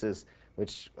teeny pieces,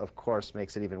 which, of course,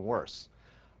 makes it even worse.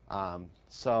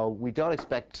 So we don't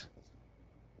expect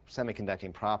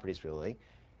semiconducting properties, really,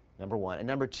 number one. And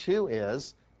number two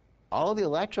is all of the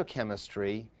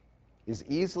electrochemistry is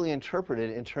easily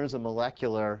interpreted in terms of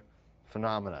molecular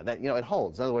phenomena. That, it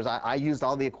holds. In other words, I used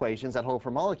all the equations that hold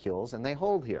for molecules, and they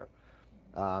hold here.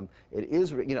 It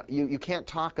is, you can't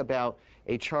talk about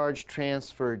a charge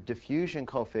transfer diffusion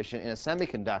coefficient in a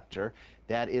semiconductor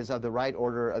that is of the right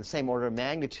order, of the same order of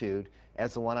magnitude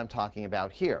as the one I'm talking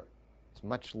about here. It's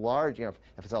much larger.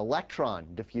 If it's an electron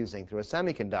diffusing through a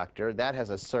semiconductor, that has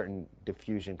a certain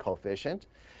diffusion coefficient.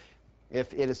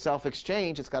 If it is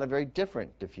self-exchange, it's got a very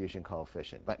different diffusion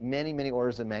coefficient, but many, many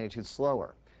orders of magnitude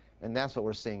slower. And that's what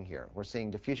we're seeing here. We're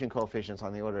seeing diffusion coefficients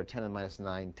on the order of 10 to the minus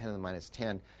 9, 10 to the minus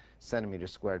 10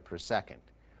 centimeters squared per second.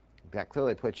 That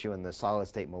clearly puts you in the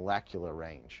solid-state molecular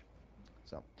range.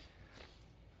 So,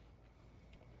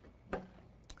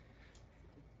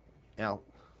 now,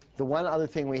 the one other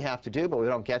thing we have to do, but we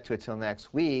don't get to it till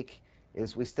next week,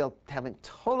 is we still haven't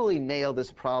totally nailed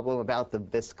this problem about the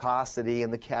viscosity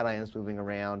and the cations moving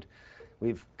around.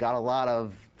 We've got a lot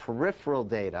of peripheral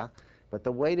data, but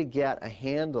the way to get a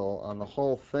handle on the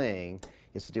whole thing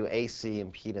is to do AC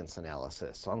impedance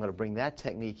analysis. So I'm going to bring that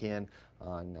technique in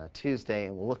on Tuesday,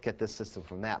 and we'll look at this system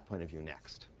from that point of view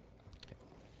next.